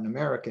is Latin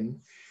American.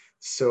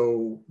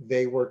 So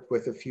they worked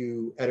with a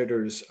few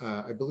editors,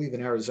 I believe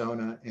in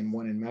Arizona and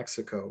one in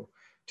Mexico,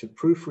 to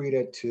proofread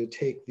it, to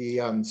take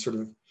the sort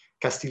of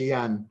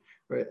Castilian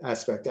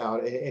aspect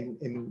out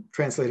and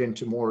translate it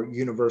into more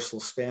universal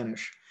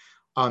Spanish.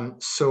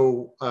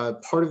 So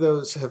part of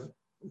those have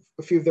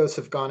a few of those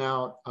have gone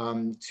out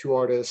to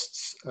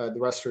artists. The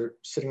rest are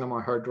sitting on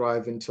my hard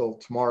drive until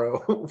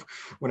tomorrow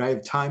when I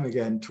have time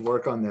again to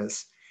work on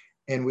this.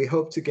 And we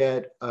hope to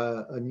get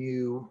a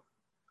new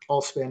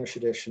all Spanish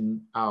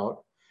edition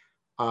out.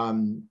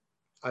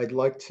 I'd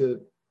like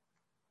to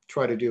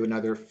try to do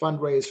another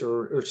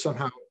fundraiser or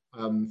somehow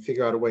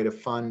figure out a way to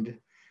fund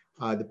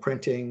the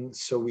printing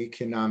so we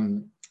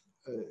can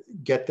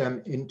get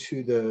them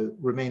into the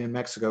Remain in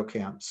Mexico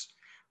camps,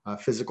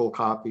 physical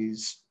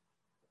copies.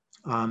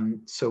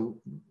 So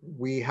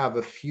we have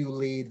a few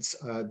leads.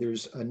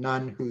 There's a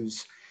nun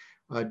who's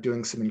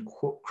doing some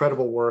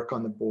incredible work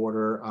on the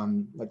border,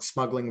 like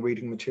smuggling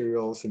reading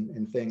materials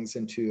and things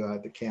into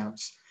the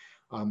camps.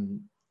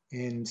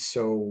 And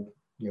so,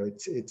 you know,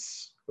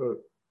 it's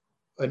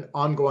an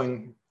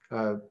ongoing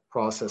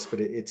process, but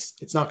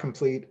it's not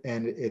complete,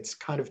 and it's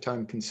kind of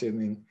time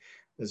consuming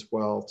as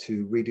well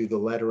to redo the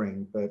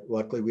lettering, but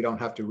luckily we don't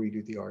have to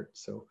redo the art,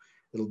 so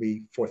it'll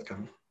be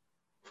forthcoming.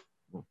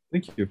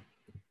 Thank you.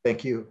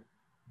 Thank you.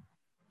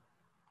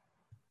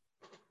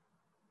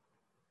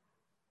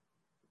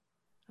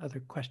 Other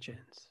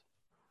questions?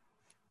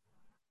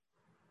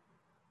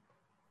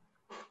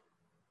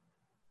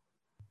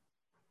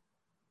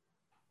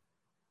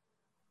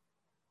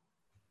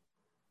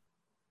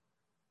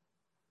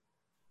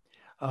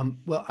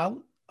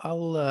 Well,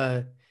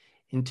 I'll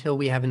until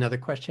we have another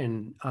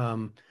question.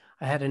 I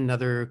had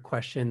another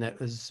question that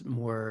was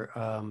more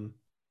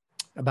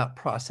about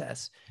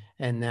process,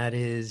 and that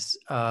is,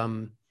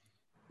 I'm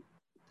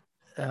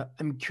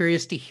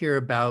curious to hear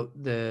about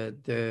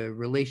the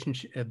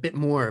relationship, a bit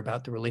more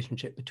about the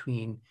relationship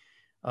between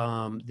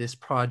this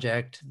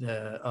project,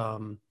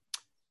 the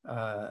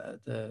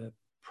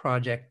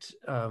project.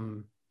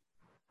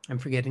 I'm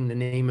forgetting the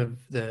name of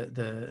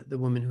the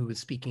woman who was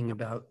speaking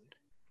about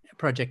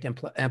Project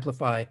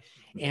Amplify,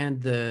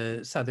 and the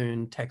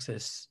Southern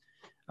Texas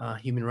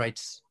Human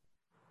Rights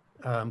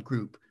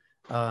Group,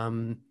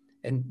 and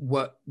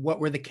what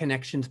were the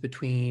connections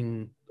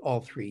between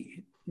all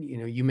three? You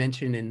know, you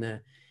mentioned in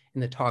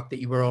the talk that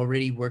you were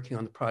already working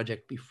on the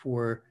project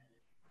before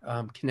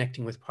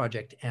connecting with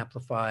Project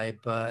Amplify,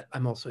 but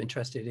I'm also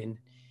interested in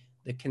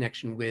the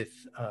connection with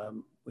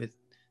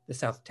the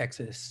South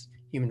Texas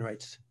Human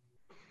Rights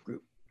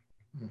Group.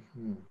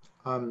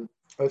 Mm-hmm.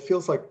 It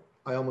feels like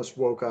I almost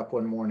woke up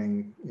one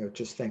morning, you know,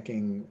 just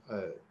thinking,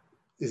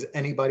 is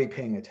anybody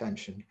paying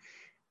attention?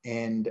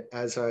 And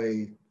as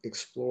I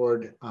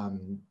explored,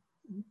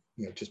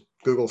 you know, just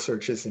Google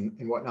searches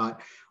and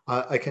whatnot,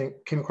 I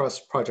came across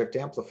Project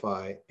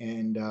Amplify,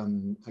 and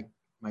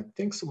I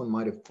think someone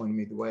might have pointed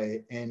me the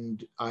way,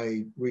 and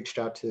I reached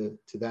out to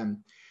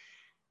them.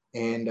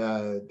 And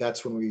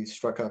that's when we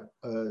struck up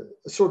a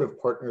sort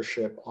of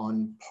partnership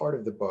on part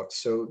of the book.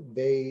 So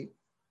they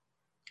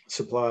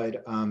supplied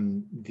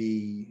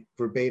the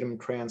verbatim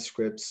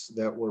transcripts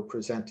that were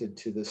presented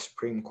to the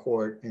Supreme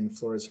Court in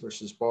Flores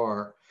versus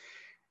Barr.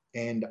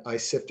 And I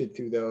sifted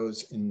through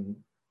those and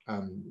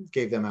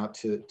gave them out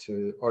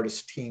to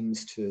artist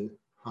teams to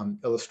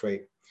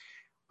illustrate.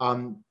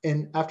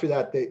 And after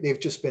that, they've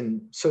just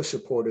been so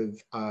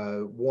supportive.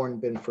 Warren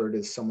Binford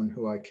is someone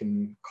who I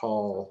can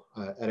call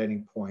at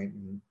any point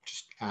and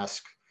just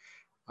ask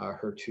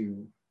her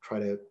to try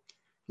to,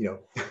 you know,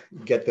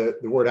 get the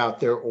word out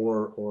there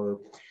or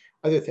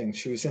other things.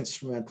 She was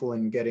instrumental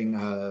in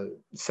getting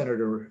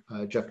Senator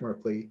Jeff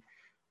Merkley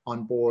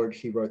on board.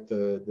 He wrote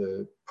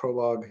the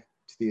prologue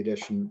to the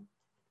edition.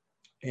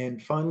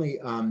 And finally,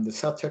 the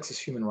South Texas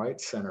Human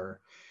Rights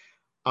Center.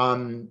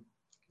 You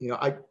know,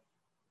 I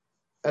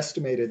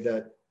estimated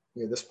that,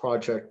 you know, this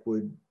project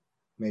would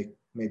make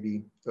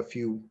maybe a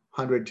few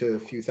hundred to a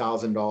few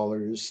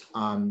 $1,000s,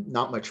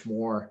 not much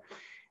more.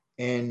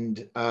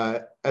 And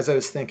as I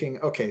was thinking,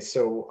 okay,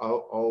 so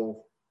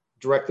I'll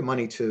direct the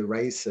money to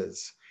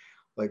Raíces.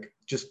 Like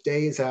just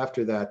days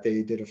after that,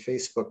 they did a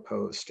Facebook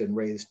post and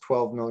raised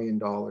 $12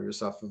 million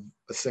off of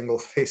a single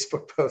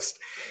Facebook post.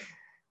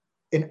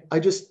 And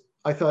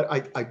I thought,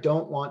 I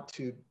don't want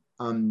to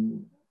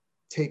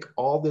take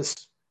all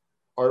this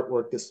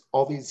artwork,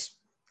 all these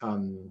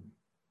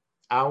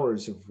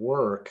hours of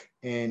work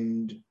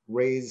and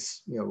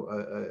raise, you know,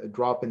 a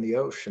drop in the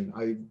ocean.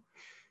 I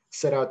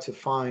set out to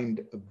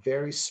find a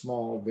very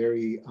small,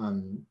 very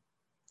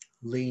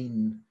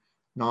lean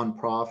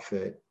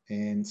nonprofit.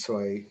 And so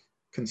I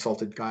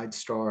consulted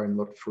GuideStar and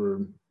looked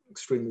for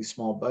extremely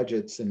small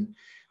budgets. And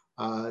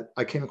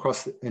I came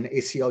across an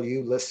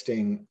ACLU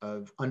listing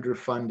of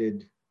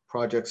underfunded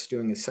projects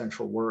doing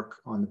essential work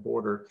on the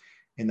border.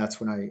 And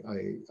that's when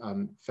I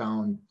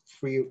found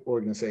 3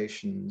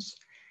 organizations.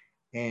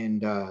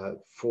 And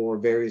for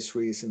various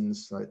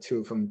reasons, 2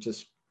 of them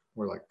just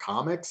were like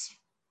comics.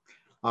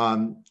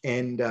 And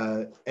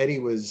Eddie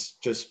was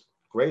just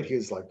great. He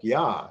was like,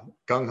 yeah,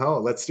 gung ho,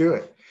 let's do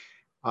it.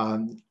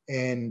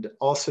 And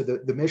also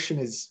the mission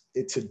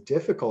it's a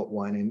difficult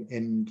one.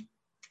 And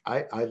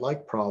I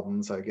like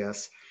problems, I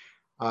guess.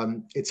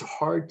 It's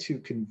hard to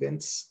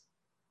convince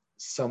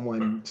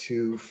someone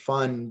to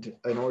fund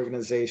an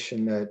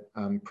organization that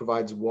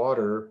provides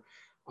water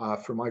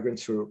for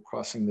migrants who are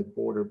crossing the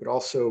border, but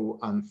also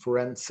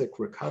forensic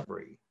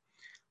recovery.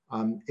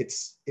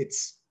 It's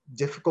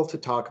difficult to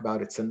talk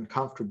about, it's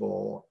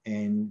uncomfortable,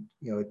 and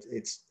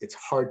it's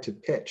hard to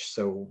pitch.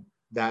 So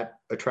that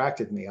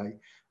attracted me.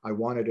 I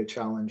wanted a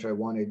challenge. I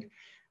wanted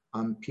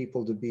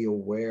people to be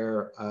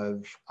aware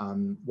of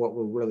what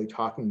we're really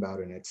talking about,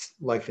 and it's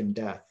life and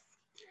death.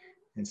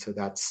 And so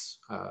that's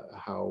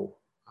how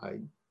I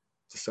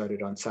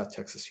decided on South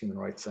Texas Human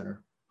Rights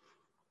Center.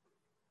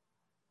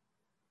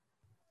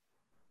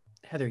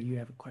 Heather, you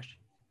have a question.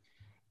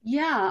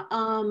 Yeah,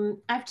 I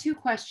have two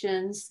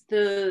questions.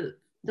 The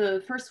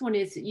first one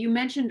is, you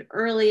mentioned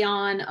early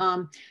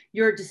on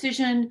your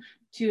decision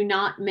to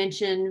not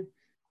mention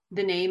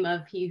the name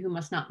of He Who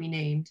Must Not Be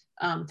Named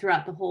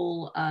throughout the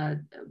whole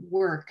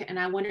work. And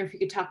I wonder if you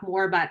could talk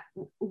more about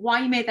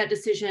why you made that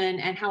decision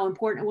and how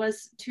important it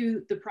was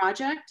to the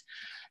project.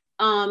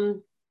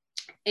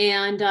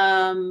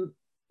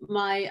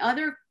 My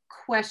other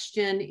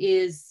question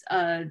is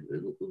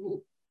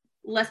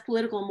less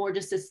political, more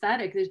just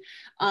aesthetic.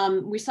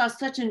 We saw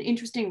such an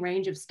interesting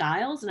range of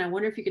styles, and I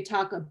wonder if you could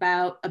talk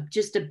about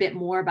just a bit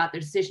more about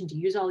the decision to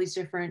use all these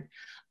different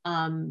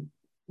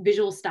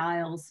visual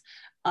styles.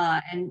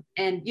 And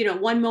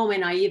one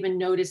moment I even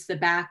noticed the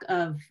back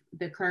of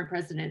the current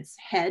president's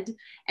head,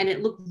 and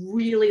it looked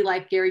really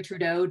like Gary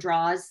Trudeau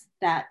draws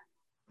that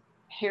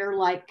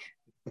hair-like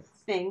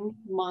thing,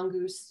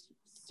 mongoose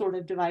sort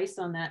of device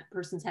on that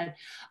person's head.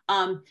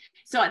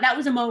 So that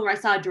was a moment where I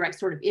saw a direct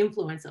sort of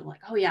influence of like,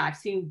 oh yeah, I've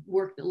seen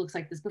work that looks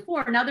like this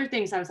before. And other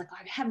things I was like, oh,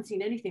 I haven't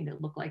seen anything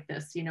that looked like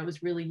this. It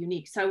was really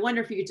unique. So I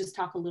wonder if you could just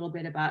talk a little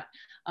bit about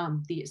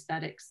the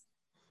aesthetics.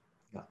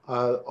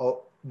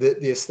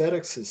 The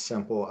aesthetics is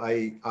simple.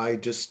 I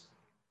just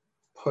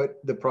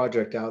put the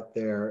project out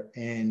there,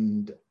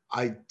 and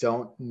I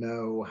don't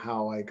know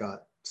how I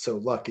got so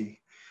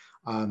lucky.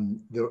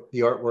 The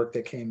artwork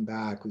that came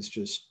back was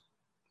just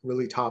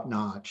really top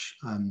notch,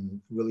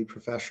 really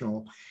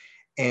professional,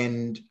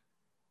 and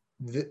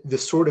the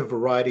sort of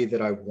variety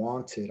that I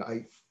wanted.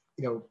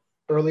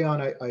 Early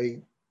on,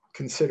 I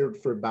considered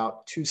for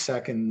about 2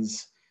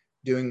 seconds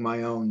doing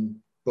my own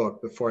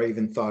book before I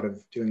even thought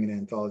of doing an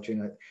anthology.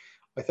 And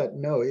I thought,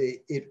 no,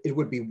 it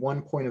would be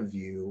one point of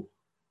view,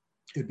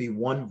 it would be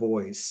one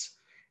voice,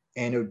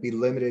 and it would be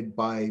limited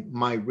by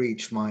my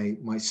reach, my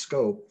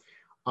scope.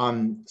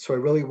 So I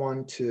really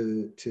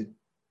wanted to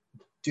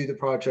do the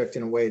project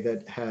in a way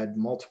that had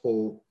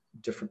multiple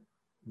different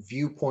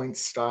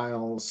viewpoints,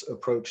 styles,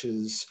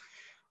 approaches,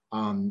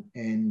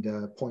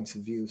 and points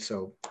of view.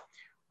 So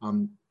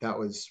that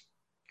was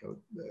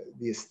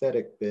the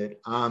aesthetic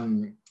bit.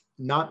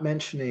 Not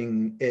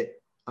mentioning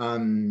it,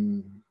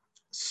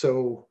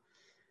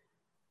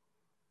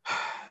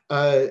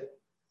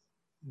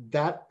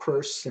 that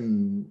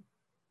person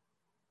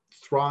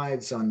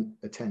thrives on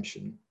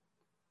attention,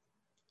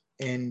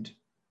 and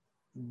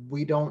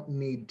we don't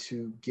need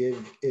to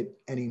give it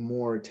any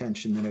more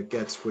attention than it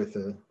gets with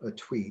a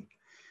tweet.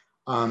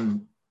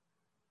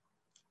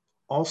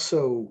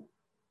 Also,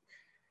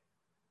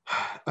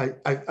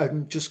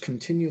 I'm just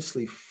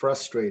continuously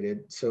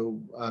frustrated.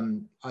 So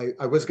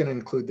I was going to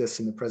include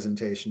this in the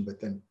presentation, but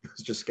then it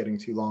was just getting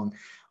too long.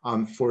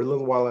 For a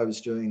little while, I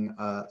was doing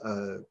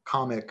a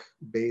comic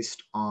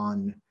based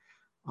on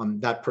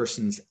that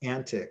person's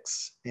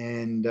antics,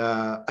 and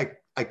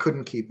I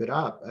couldn't keep it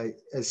up.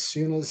 As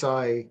soon as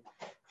I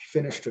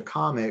finished a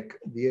comic,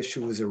 the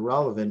issue was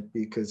irrelevant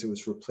because it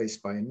was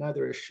replaced by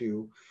another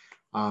issue,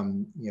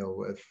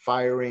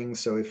 firing.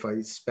 So if I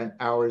spent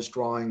hours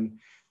drawing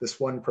this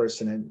one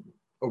person and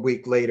a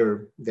week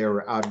later they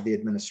were out of the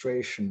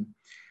administration.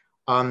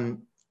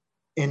 And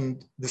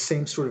the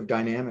same sort of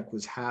dynamic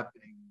was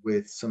happening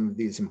with some of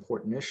these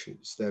important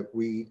issues, that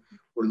we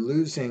were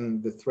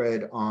losing the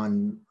thread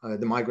on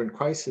the migrant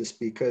crisis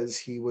because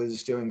he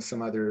was doing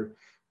some other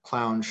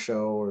clown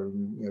show, or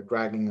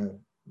dragging a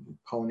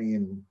pony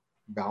and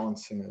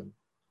balancing a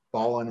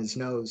ball on his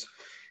nose,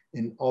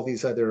 and all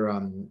these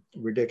other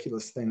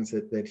ridiculous things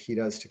that he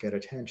does to get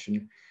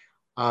attention.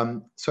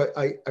 So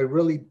I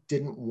really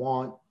didn't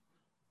want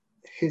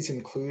his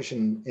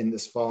inclusion in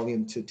this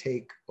volume to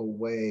take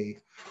away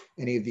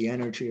any of the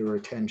energy or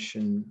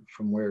attention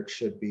from where it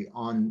should be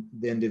on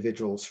the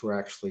individuals who are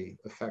actually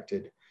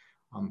affected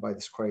by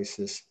this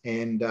crisis.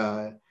 And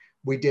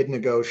we did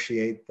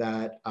negotiate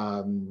that,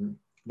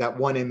 that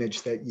one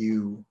image that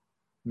you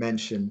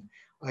mentioned.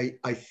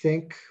 I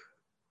think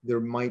there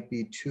might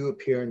be 2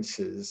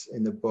 appearances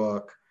in the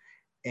book,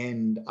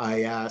 and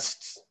I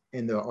asked,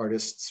 and the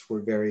artists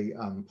were very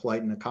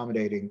polite and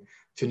accommodating,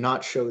 to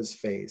not show his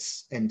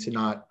face and to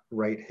not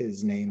write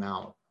his name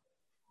out.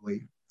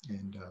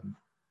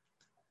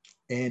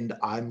 And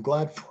I'm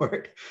glad for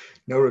it.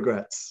 No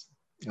regrets.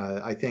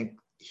 I think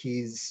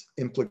he's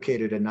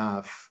implicated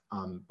enough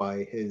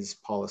by his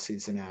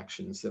policies and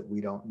actions that we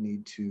don't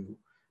need to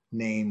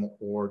name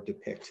or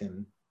depict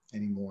him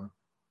anymore.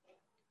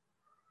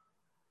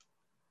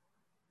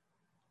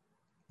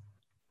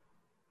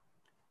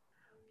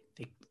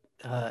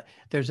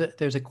 There's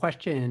a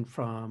question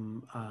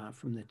from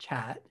the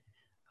chat.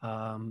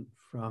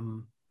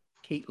 from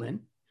Caitlin.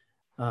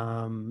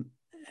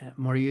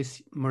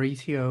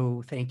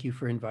 Mauricio, thank you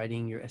for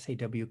inviting your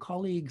SAW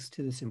colleagues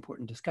to this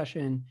important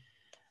discussion.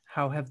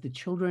 How have the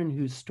children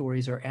whose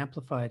stories are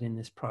amplified in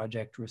this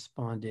project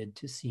responded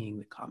to seeing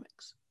the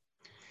comics?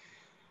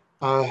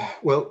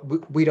 Well,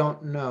 we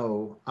don't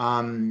know.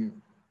 All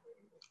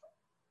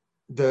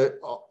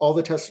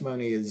the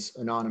testimony is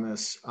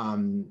anonymous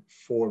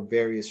for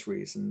various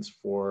reasons,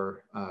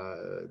 for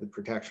the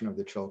protection of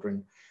the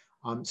children.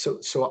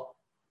 So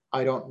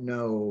I don't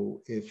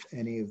know if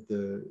any of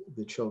the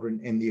children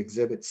in the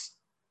exhibits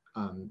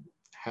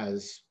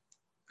has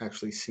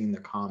actually seen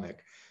the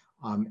comic.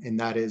 And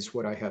that is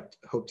what I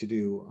hope to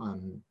do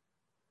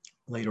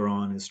later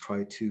on, is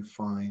try to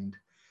find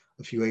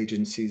a few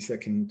agencies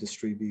that can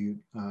distribute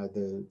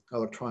the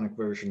electronic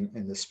version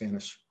and the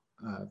Spanish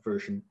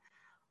version.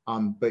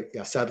 But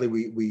yeah, sadly,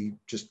 we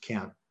just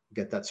can't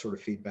get that sort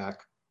of feedback.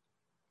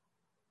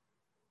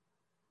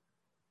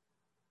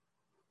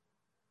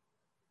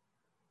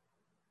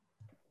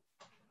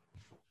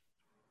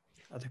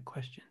 Other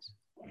questions?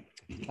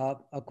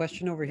 A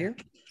question over here.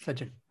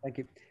 Sajid. Thank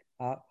you.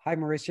 Hi,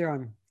 Mauricio.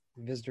 I'm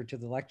a visitor to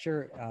the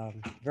lecture.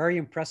 Very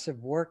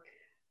impressive work.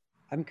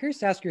 I'm curious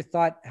to ask your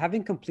thought,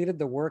 having completed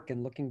the work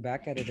and looking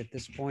back at it at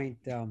this point,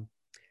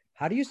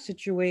 how do you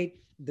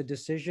situate the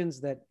decisions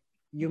that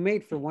you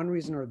made for one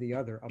reason or the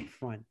other up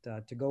front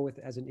to go with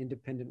as an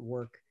independent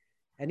work,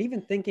 and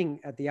even thinking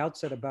at the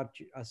outset about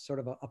a sort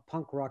of a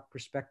punk rock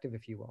perspective,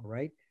 if you will,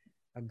 right?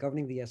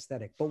 Governing the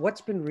aesthetic. But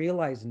what's been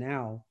realized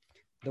now,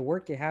 the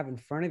work you have in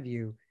front of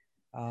you,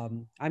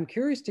 I'm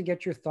curious to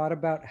get your thought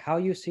about how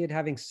you see it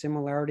having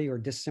similarity or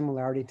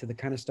dissimilarity to the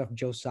kind of stuff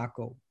Joe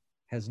Sacco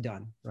has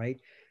done, right?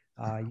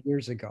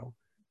 Years ago.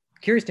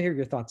 Curious to hear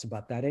your thoughts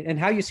about that, and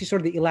how you see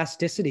sort of the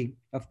elasticity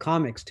of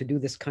comics to do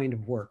this kind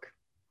of work.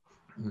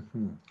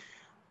 Mm-hmm.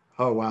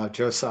 Oh, wow,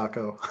 Joe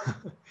Sacco.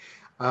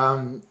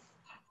 I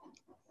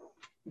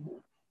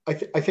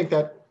think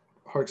that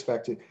harks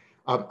back to,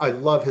 I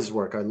love his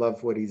work. I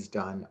love what he's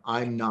done.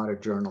 I'm not a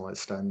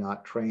journalist. I'm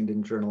not trained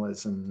in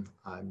journalism.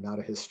 I'm not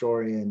a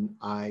historian.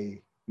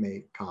 I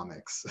make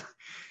comics.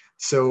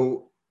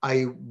 So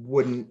I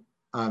wouldn't,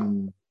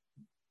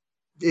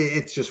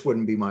 it just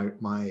wouldn't be my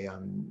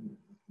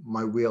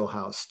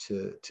wheelhouse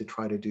to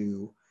try to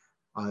do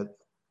a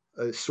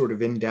sort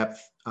of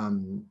in-depth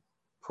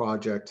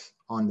project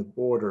on the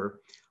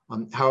border.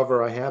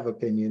 However, I have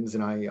opinions,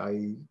 and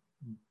I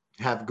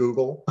have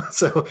Google,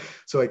 so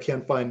I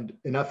can find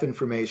enough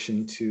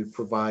information to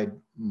provide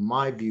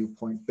my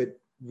viewpoint. But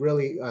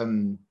really,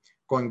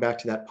 going back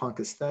to that punk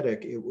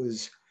aesthetic, it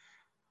was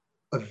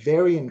a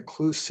very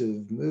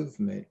inclusive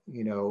movement.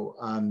 You know,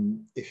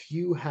 if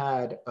you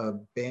had a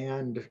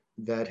band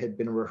that had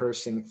been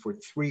rehearsing for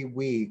 3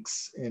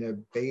 weeks in a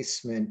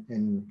basement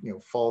in, you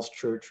know, Falls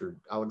Church or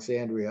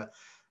Alexandria,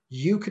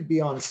 you could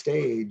be on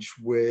stage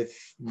with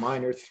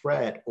Minor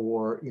Threat,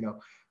 or, you know,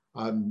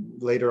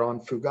 later on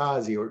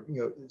Fugazi, or, you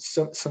know,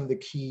 some of the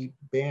key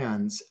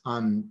bands.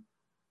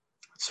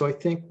 So I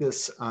think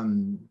this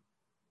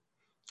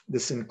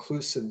this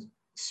inclusive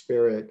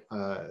spirit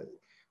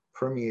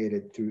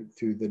permeated through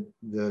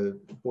the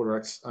Border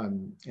X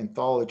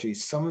anthology.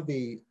 Some of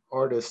the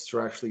artists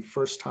are actually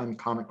first-time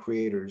comic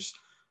creators.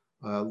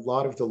 A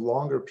lot of the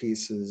longer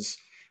pieces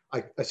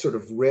I sort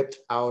of ripped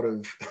out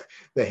of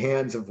the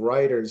hands of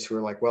writers who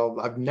are like, well,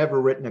 I've never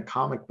written a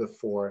comic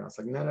before. And I was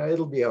like, no,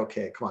 it'll be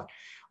okay, come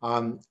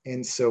on.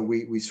 And so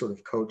we sort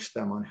of coached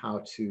them on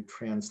how to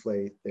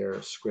translate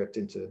their script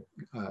into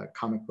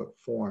comic book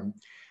form.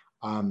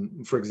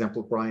 For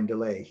example, Brian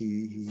DeLay,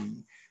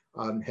 he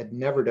had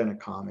never done a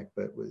comic,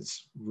 but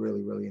was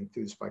really, really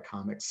enthused by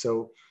comics.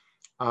 So,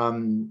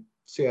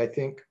 yeah, I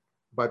think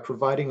by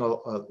providing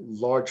a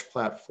large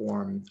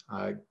platform,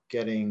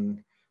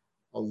 getting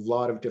a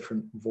lot of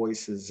different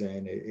voices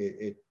in,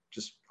 it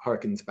just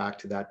harkens back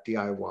to that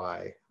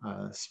DIY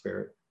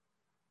spirit.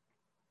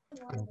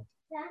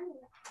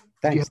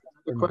 Thanks.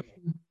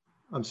 Question?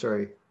 I'm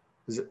sorry.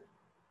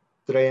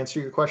 Did I answer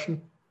your question?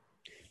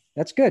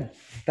 That's good.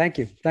 Thank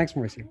you. Thanks,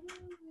 Mauricio.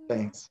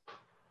 Thanks.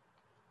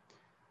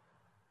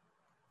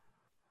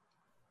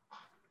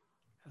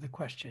 Other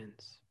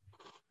questions?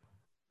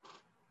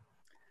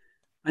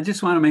 I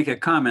just want to make a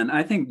comment.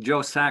 I think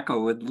Joe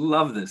Sacco would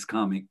love this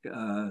comic.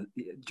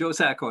 Joe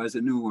Sacco has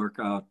a new work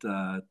out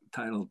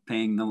titled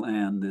Paying the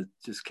Land that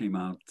just came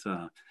out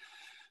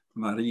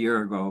about a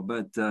year ago.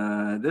 But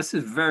this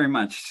is very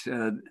much,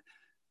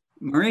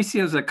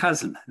 Mauricio's a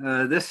cousin.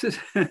 This is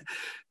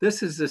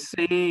the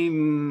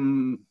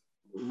same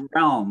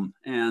realm.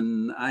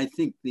 And I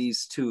think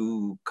these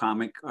two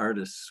comic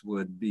artists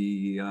would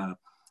be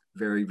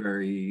very,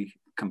 very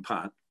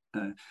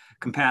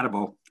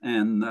compatible.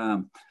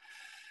 And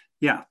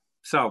yeah,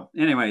 so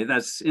anyway,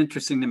 that's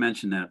interesting to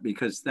mention that,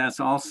 because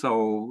that's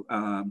also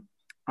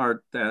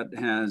art that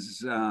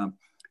has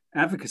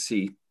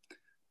advocacy,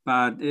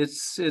 but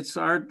it's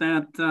art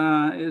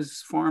that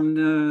is formed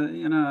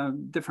in a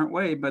different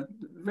way, but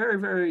very,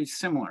 very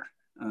similar.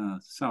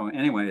 So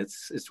anyway,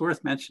 it's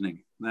worth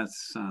mentioning.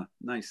 That's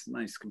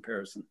nice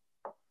comparison.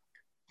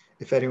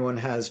 if anyone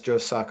has Joe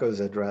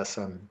Sacco's address,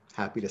 I'm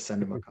happy to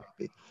send him a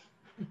copy.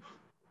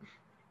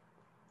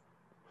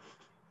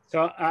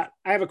 So I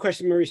have a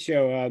question,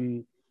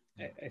 Mauricio.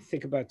 I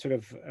think about sort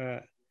of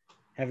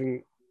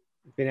having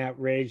been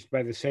outraged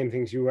by the same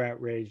things you were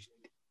outraged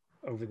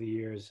over the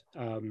years.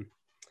 And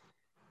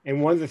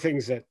one of the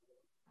things that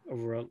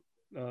overall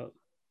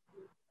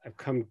I've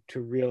come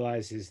to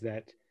realize is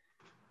that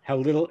how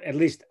little, at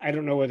least I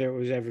don't know whether it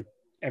was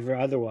ever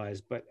otherwise,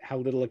 but how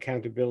little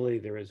accountability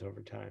there is over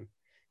time.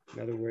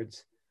 In other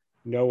words,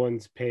 no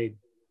one's paid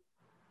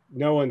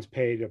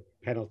a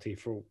penalty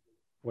for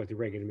what the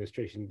Reagan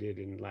administration did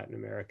in Latin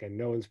America.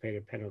 No one's paid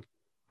a penalty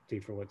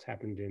for what's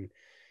happened in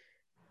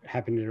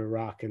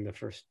Iraq in the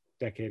first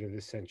decade of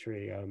this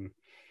century.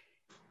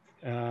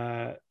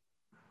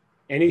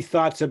 Any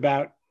thoughts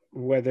about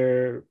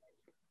whether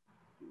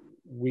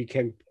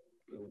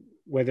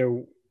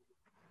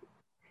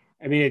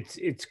I mean,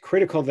 it's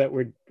critical that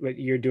what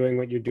you're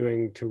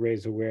doing to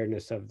raise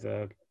awareness of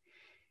the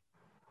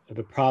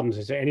problems.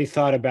 Is there any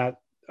thought about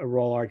a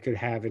role art could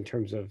have in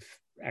terms of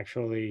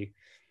actually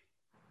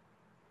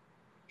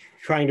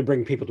trying to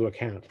bring people to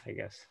account, I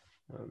guess?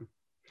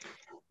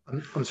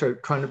 I'm sorry,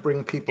 trying to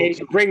bring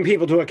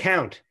people to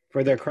account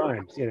for their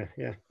crimes.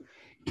 Yeah.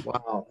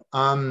 Wow.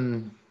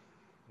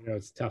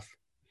 It's tough.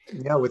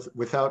 Yeah,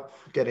 without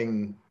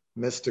getting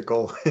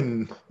mystical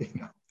and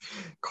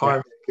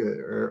karmic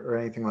or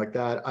anything like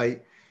that.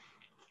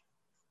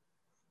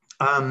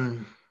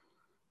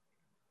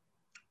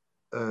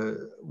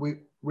 We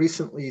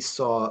recently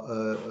saw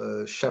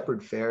a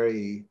Shepard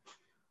Fairey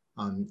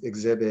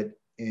exhibit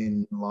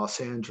in Los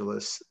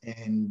Angeles,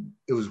 and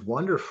it was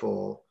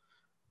wonderful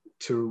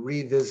to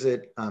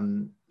revisit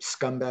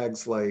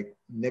scumbags like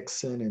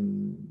Nixon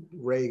and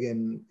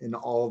Reagan in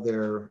all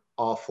their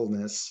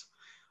awfulness.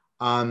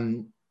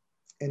 And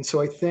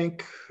so I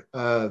think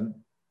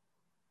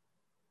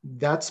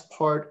that's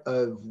part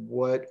of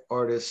what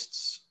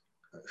artists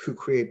who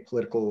create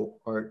political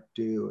art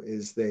do,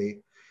 is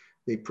they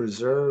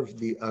preserve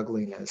the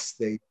ugliness.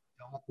 They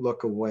don't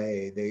look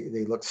away.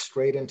 They look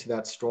straight into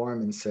that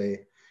storm and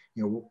say,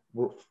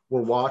 we're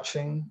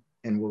watching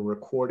and we're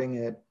recording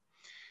it.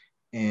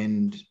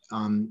 And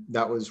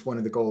that was one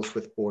of the goals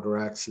with Border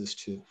X, is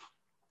to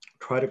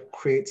try to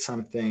create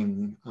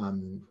something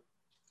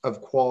of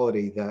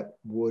quality that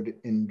would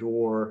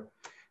endure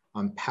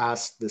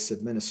past this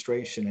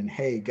administration. And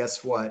hey,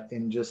 guess what?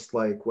 In just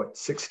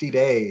 60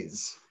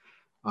 days,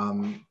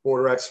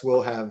 Border X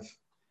will have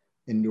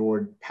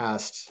endured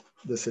past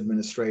this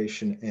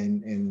administration,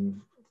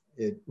 and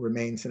it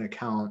remains an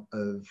account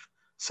of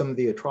some of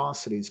the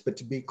atrocities. But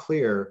to be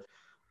clear,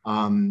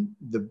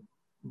 the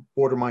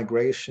border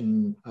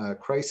migration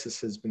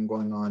crisis has been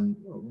going on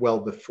well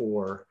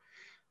before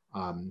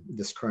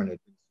this current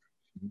administration.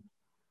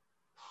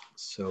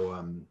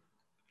 So,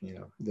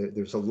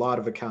 there's a lot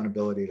of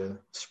accountability to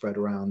spread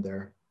around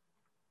there.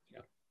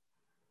 Yeah.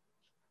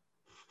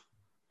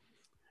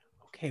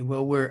 Okay,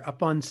 well, we're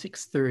up on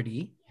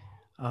 6:30.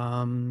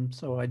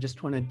 So I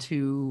just wanted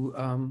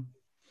to,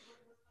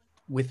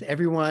 with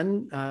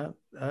everyone,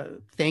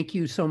 thank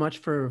you so much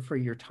for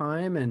your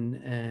time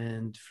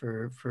and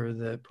for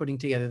the putting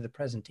together the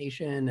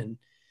presentation,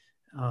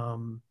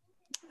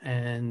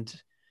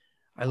 and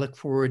I look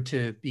forward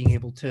to being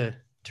able to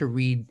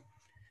read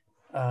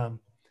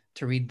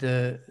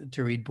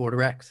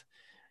Border X.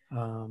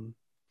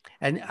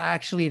 And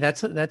actually,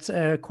 that's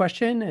a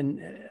question, and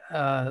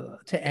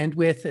to end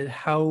with,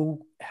 how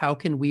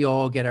can we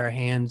all get our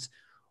hands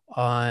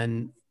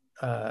on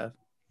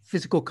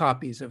physical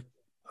copies of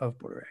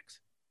Border X?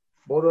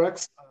 Border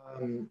X,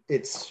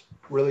 it's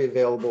really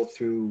available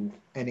through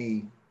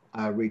any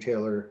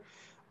retailer,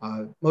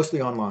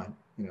 mostly online.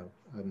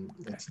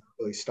 It's not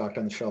really stocked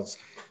on the shelves.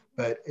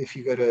 But if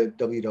you go to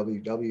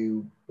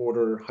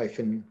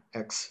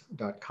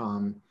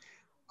www.border-x.com,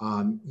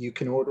 you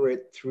can order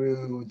it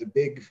through the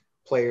big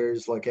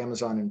players like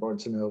Amazon and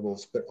Barnes &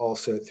 Nobles, but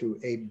also through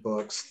Abe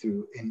Books,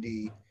 through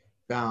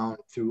IndieBound,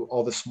 through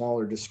all the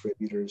smaller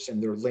distributors.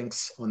 And there are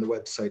links on the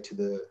website to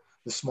the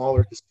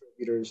smaller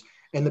distributors.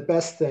 And the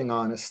best thing,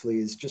 honestly,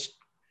 is just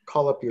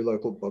call up your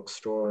local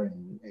bookstore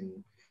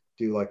and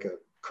do a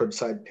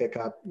curbside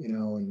pickup,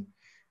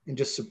 and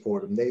just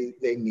support them.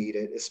 They need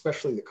it,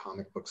 especially the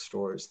comic book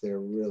stores. They're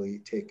really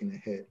taking a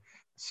hit.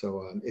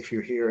 So if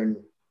you're here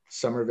in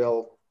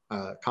Somerville,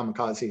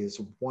 Kamikaze is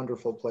a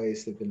wonderful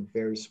place. They've been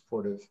very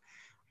supportive.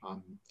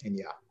 And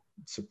yeah,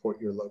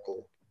 support your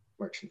local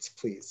merchants,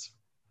 please.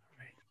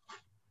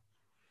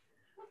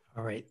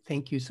 All right.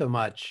 Thank you so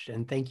much.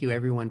 And thank you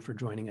everyone for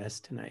joining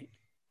us tonight.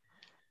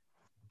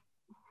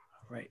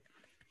 All right.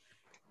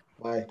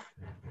 Bye.